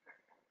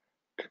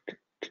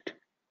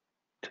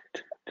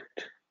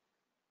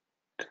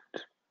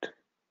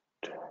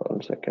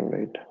 One second,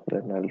 wait.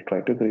 Then I'll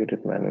try to create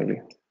it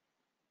manually.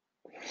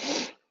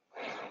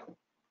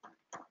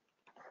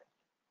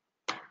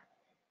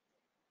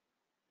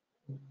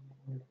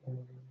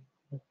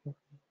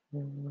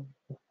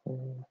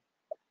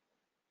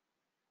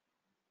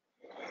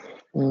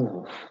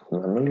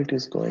 Manually it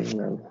is going,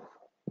 man.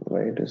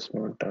 Why it is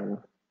not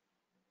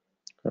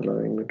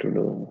allowing me to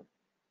do?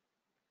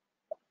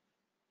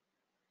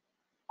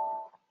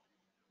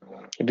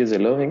 It is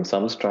allowing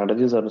some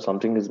strategies or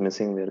something is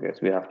missing there, guys.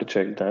 We have to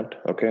check that,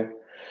 okay?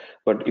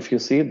 But if you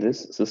see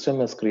this, system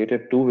has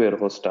created 2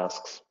 warehouse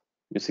tasks.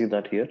 You see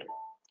that here,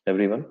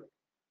 everyone?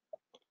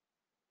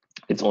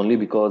 It's only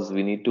because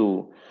we need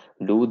to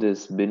do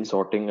this bin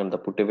sorting and the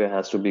put away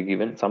has to be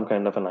given. Some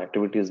kind of an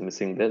activity is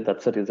missing there.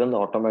 That's the reason the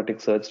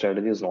automatic search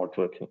strategy is not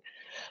working.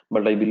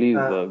 But I believe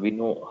we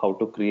know how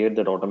to create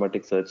that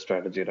automatic search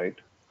strategy, right?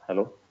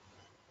 Hello?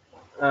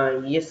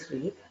 Yes,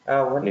 Sri.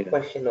 One Yeah.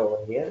 question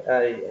over here.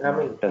 I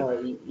mean,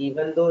 Tell me.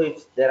 even though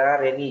if there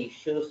are any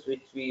issues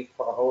which we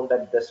found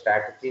at the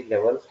strategy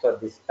levels for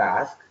this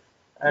task,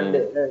 and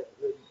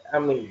I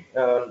mean,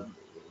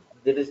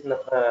 there is no,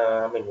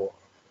 I mean,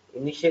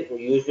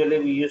 usually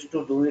we used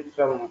to do it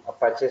from a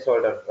purchase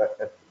order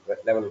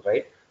level,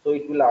 right? So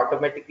it will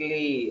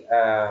automatically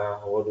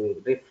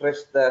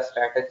refresh the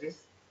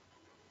strategies.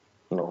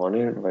 No, why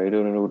do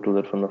you need to do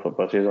that from the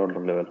purchase order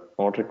level?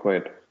 Not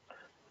required.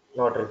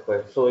 Not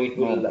required. So it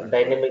will Not required.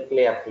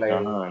 dynamically apply.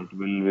 It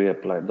will be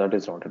applied. That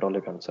is not at all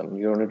a concern.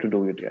 You don't need to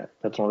do it yet.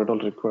 That's not at all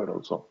required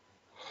also.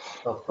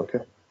 Okay, Okay.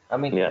 fine. I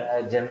mean,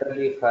 Yeah.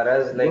 generally for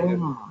us, like, No,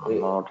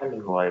 not I mean,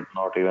 required.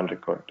 Not even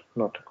required.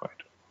 Not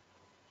required.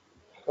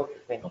 okay,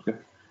 fine. Okay.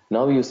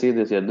 Now you see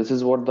this here. This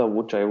is what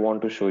which I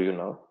want to show you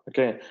now.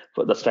 Okay.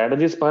 For the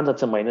strategies part,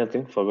 that's a minor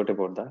thing. Forget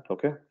about that.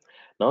 Okay.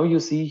 Now you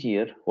see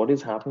here what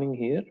is happening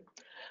here.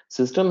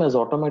 System has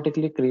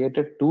automatically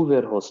created 2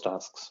 warehouse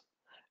tasks.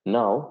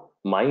 Now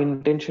my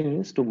intention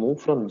is to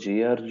move from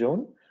GR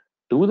zone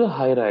to the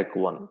hierarchy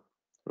one,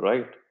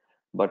 right?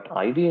 But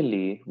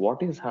ideally,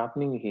 what is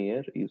happening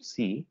here? You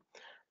see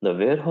the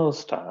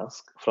warehouse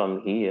task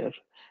from here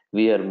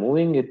We are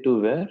moving it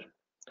to where?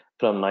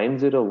 From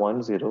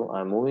 9010,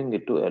 I'm moving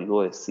it to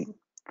LOSC,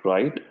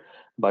 right?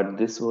 But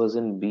this was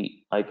in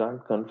B. I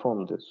can't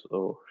confirm this.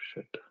 Oh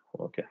shit.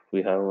 Okay,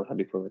 we have a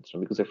deferment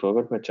because I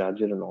forgot my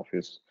charger in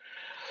office.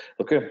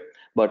 Okay,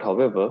 but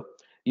however,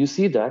 you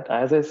see that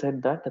as I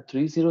said that the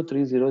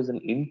 3030 is an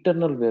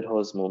internal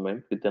warehouse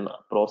movement with a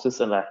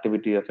process and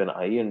activity of an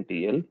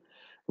INTL,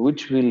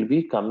 which will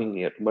be coming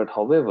here. But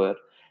however,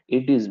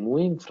 it is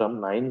moving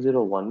from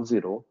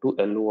 9010 to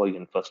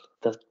LOIN first.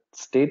 The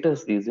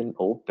status is in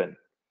open.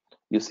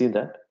 You see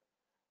that?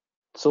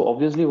 So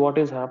obviously what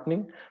is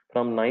happening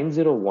from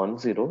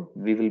 9010,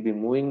 we will be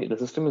moving, the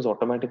system is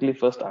automatically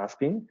first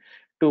asking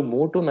to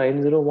move to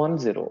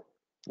 9010.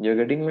 You're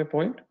getting my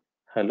point?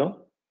 Hello?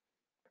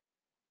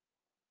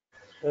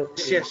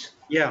 Okay. Yes.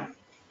 Yeah.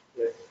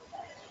 Yes.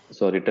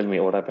 Sorry, tell me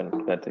what happened,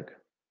 Karthik.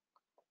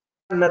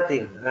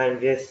 Nothing. I'm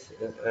just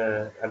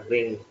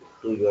agreeing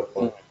to your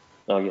point.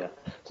 Oh yeah.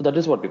 So that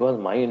is what, because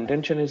my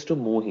intention is to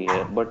move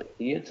here, but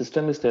here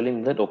system is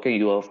telling that okay,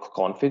 you have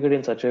configured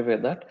in such a way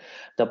that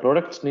the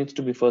products needs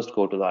to be first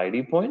go to the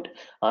ID point,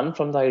 and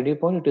from the ID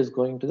point it is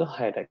going to the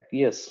hierarchy.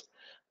 Yes,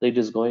 it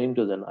is going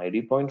to the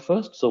ID point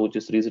first, so which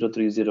is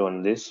 3030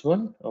 on this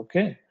one.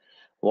 Okay.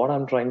 What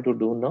I'm trying to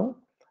do now,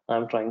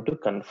 I'm trying to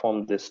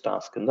confirm this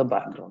task in the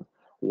background.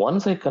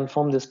 Once I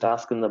confirm this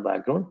task in the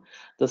background,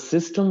 the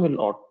system will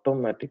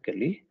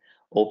automatically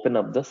open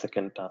up the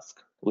second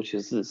task, which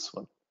is this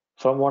one.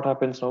 From what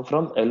happens now?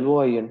 From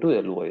LOIN to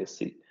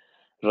LOSC,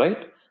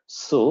 right?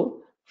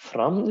 So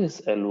from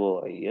this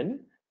LOIN,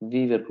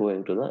 we were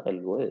going to the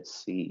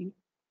LOSC.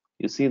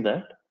 You see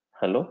that?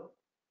 Hello?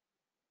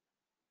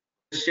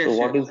 Yes. So Yes.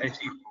 what Yes. is, I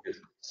see.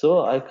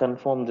 so I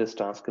confirm this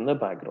task in the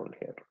background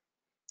here.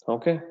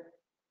 Okay.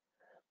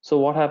 So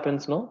what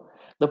happens now?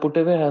 The put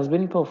away has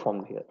been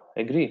performed here.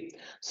 Agree?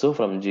 So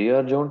from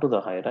GR zone to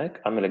the hierarchy,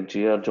 I mean like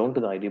GR zone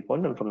to the ID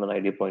point, and from the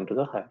ID point to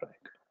the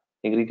hierarchy.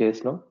 Agree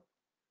guys now?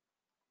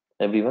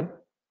 Everyone?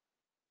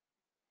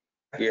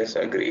 Yes,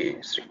 agree,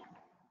 Sri.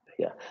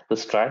 Yeah. The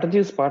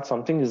strategies part,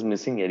 something is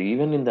missing here.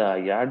 Even in the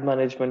yard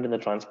management and the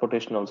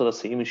transportation, also the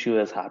same issue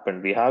has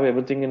happened. We have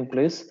everything in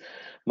place,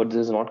 but this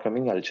is not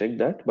coming. I'll check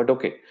that. But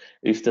okay,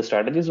 if the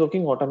strategy is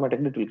working,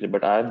 automatically it will clear.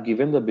 But I have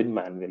given the bin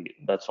manually.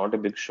 That's not a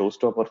big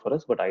showstopper for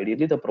us. But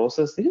ideally, the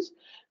process is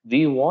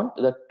we want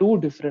the two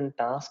different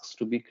tasks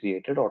to be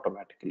created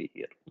automatically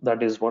here.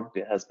 That is what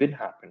has been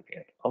happened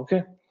here.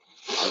 Okay.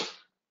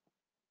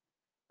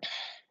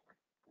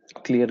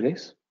 Clear,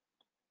 guys?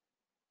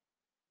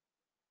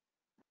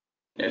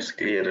 Yes,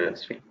 clear,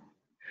 Sri.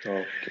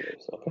 Okay,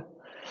 so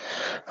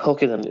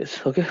okay then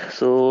guys. Okay,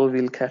 so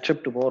we'll catch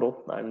up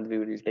tomorrow and we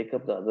will take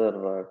up the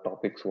other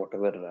topics,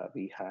 whatever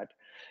we had.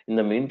 In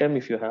the meantime,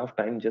 if you have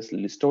time, just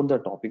list out the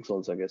topics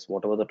also, I guess,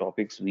 whatever the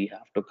topics we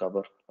have to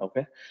cover.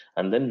 Okay,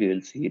 and then we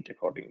will see it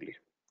accordingly.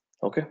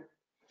 Okay,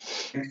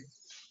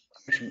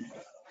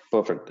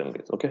 perfect then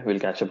guys. Okay, we'll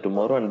catch up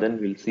tomorrow and then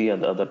we'll see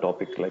the other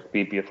topic like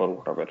PPF or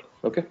whatever.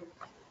 Okay.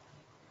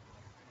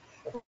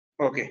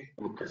 Okay.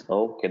 Okay.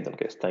 Okay then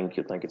guys. Thank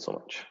you so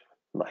much.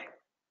 Bye.